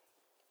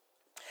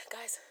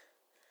 Guys,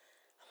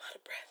 I'm out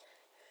of breath.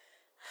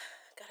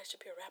 God, I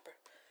should be a rapper.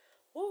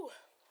 Woo.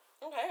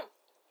 Okay.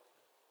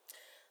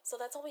 So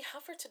that's all we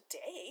have for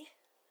today.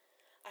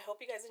 I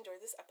hope you guys enjoyed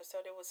this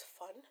episode. It was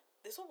fun.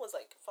 This one was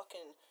like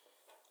fucking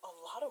a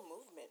lot of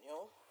movement, you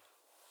know?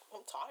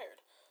 I'm tired.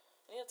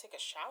 I need to take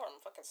a shower.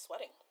 I'm fucking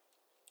sweating.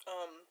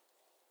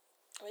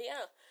 But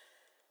yeah.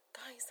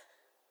 Guys,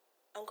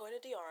 I'm going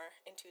to DR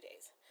in 2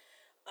 days.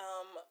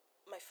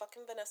 My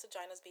fucking Vanessa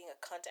Gina's being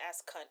a cunt-ass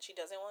cunt. She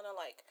doesn't want to,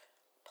 like,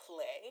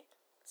 play.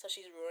 So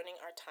she's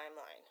ruining our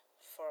timeline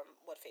from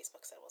what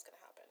Facebook said was going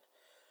to happen.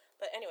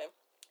 But anyway,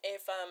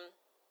 if,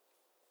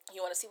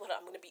 you want to see what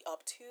I'm going to be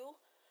up to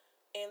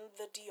in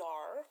the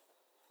DR,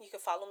 you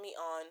can follow me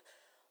on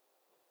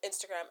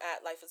Instagram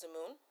at Life is a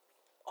Moon.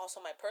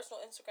 Also my personal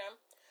Instagram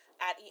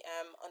at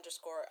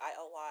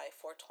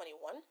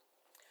EM_ILY421.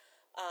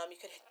 You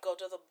can go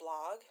to the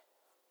blog.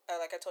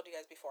 Like I told you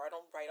guys before, I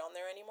don't write on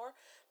there anymore.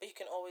 But you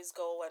can always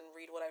go and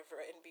read what I've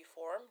written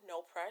before.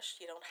 No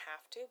pressure. You don't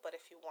have to. But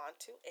if you want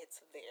to,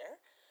 it's there.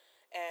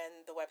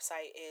 And the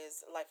website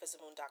is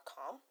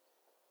lifeisamoon.com.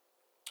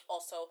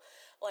 Also,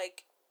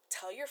 like,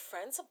 tell your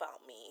friends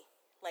about me.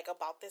 Like,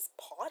 about this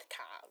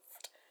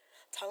podcast.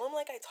 Tell them,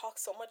 like, I talk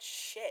so much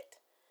shit.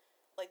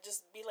 Like,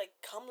 just be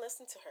like, come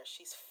listen to her.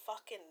 She's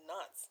fucking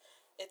nuts.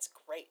 It's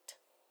great.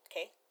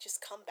 Okay? Just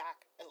come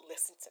back and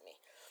listen to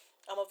me.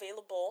 I'm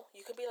available.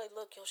 You could be like,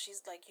 look, yo,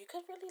 she's like, you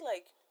could really,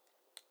 like,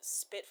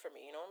 spit for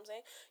me, you know what I'm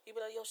saying? You'd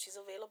be like, yo, she's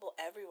available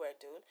everywhere,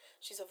 dude.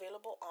 She's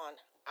available on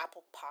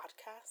Apple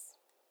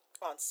Podcasts,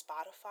 on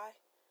Spotify,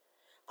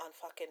 on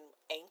fucking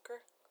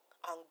Anchor,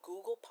 on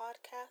Google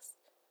Podcasts.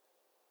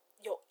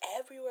 Yo,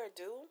 everywhere,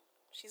 dude.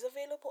 She's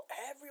available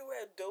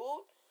everywhere,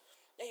 dude.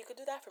 Yeah, you could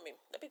do that for me.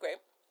 That'd be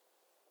great.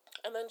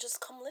 And then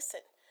just come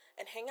listen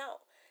and hang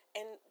out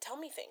and tell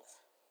me things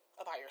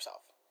about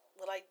yourself.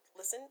 Will I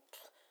listen?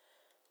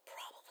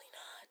 Probably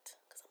not,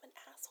 because I'm an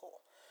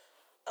asshole.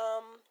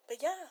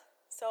 But yeah,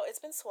 so it's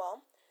been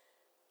swell.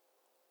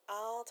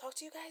 I'll talk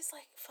to you guys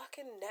like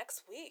fucking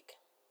next week.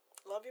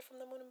 Love you from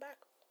the moon and back.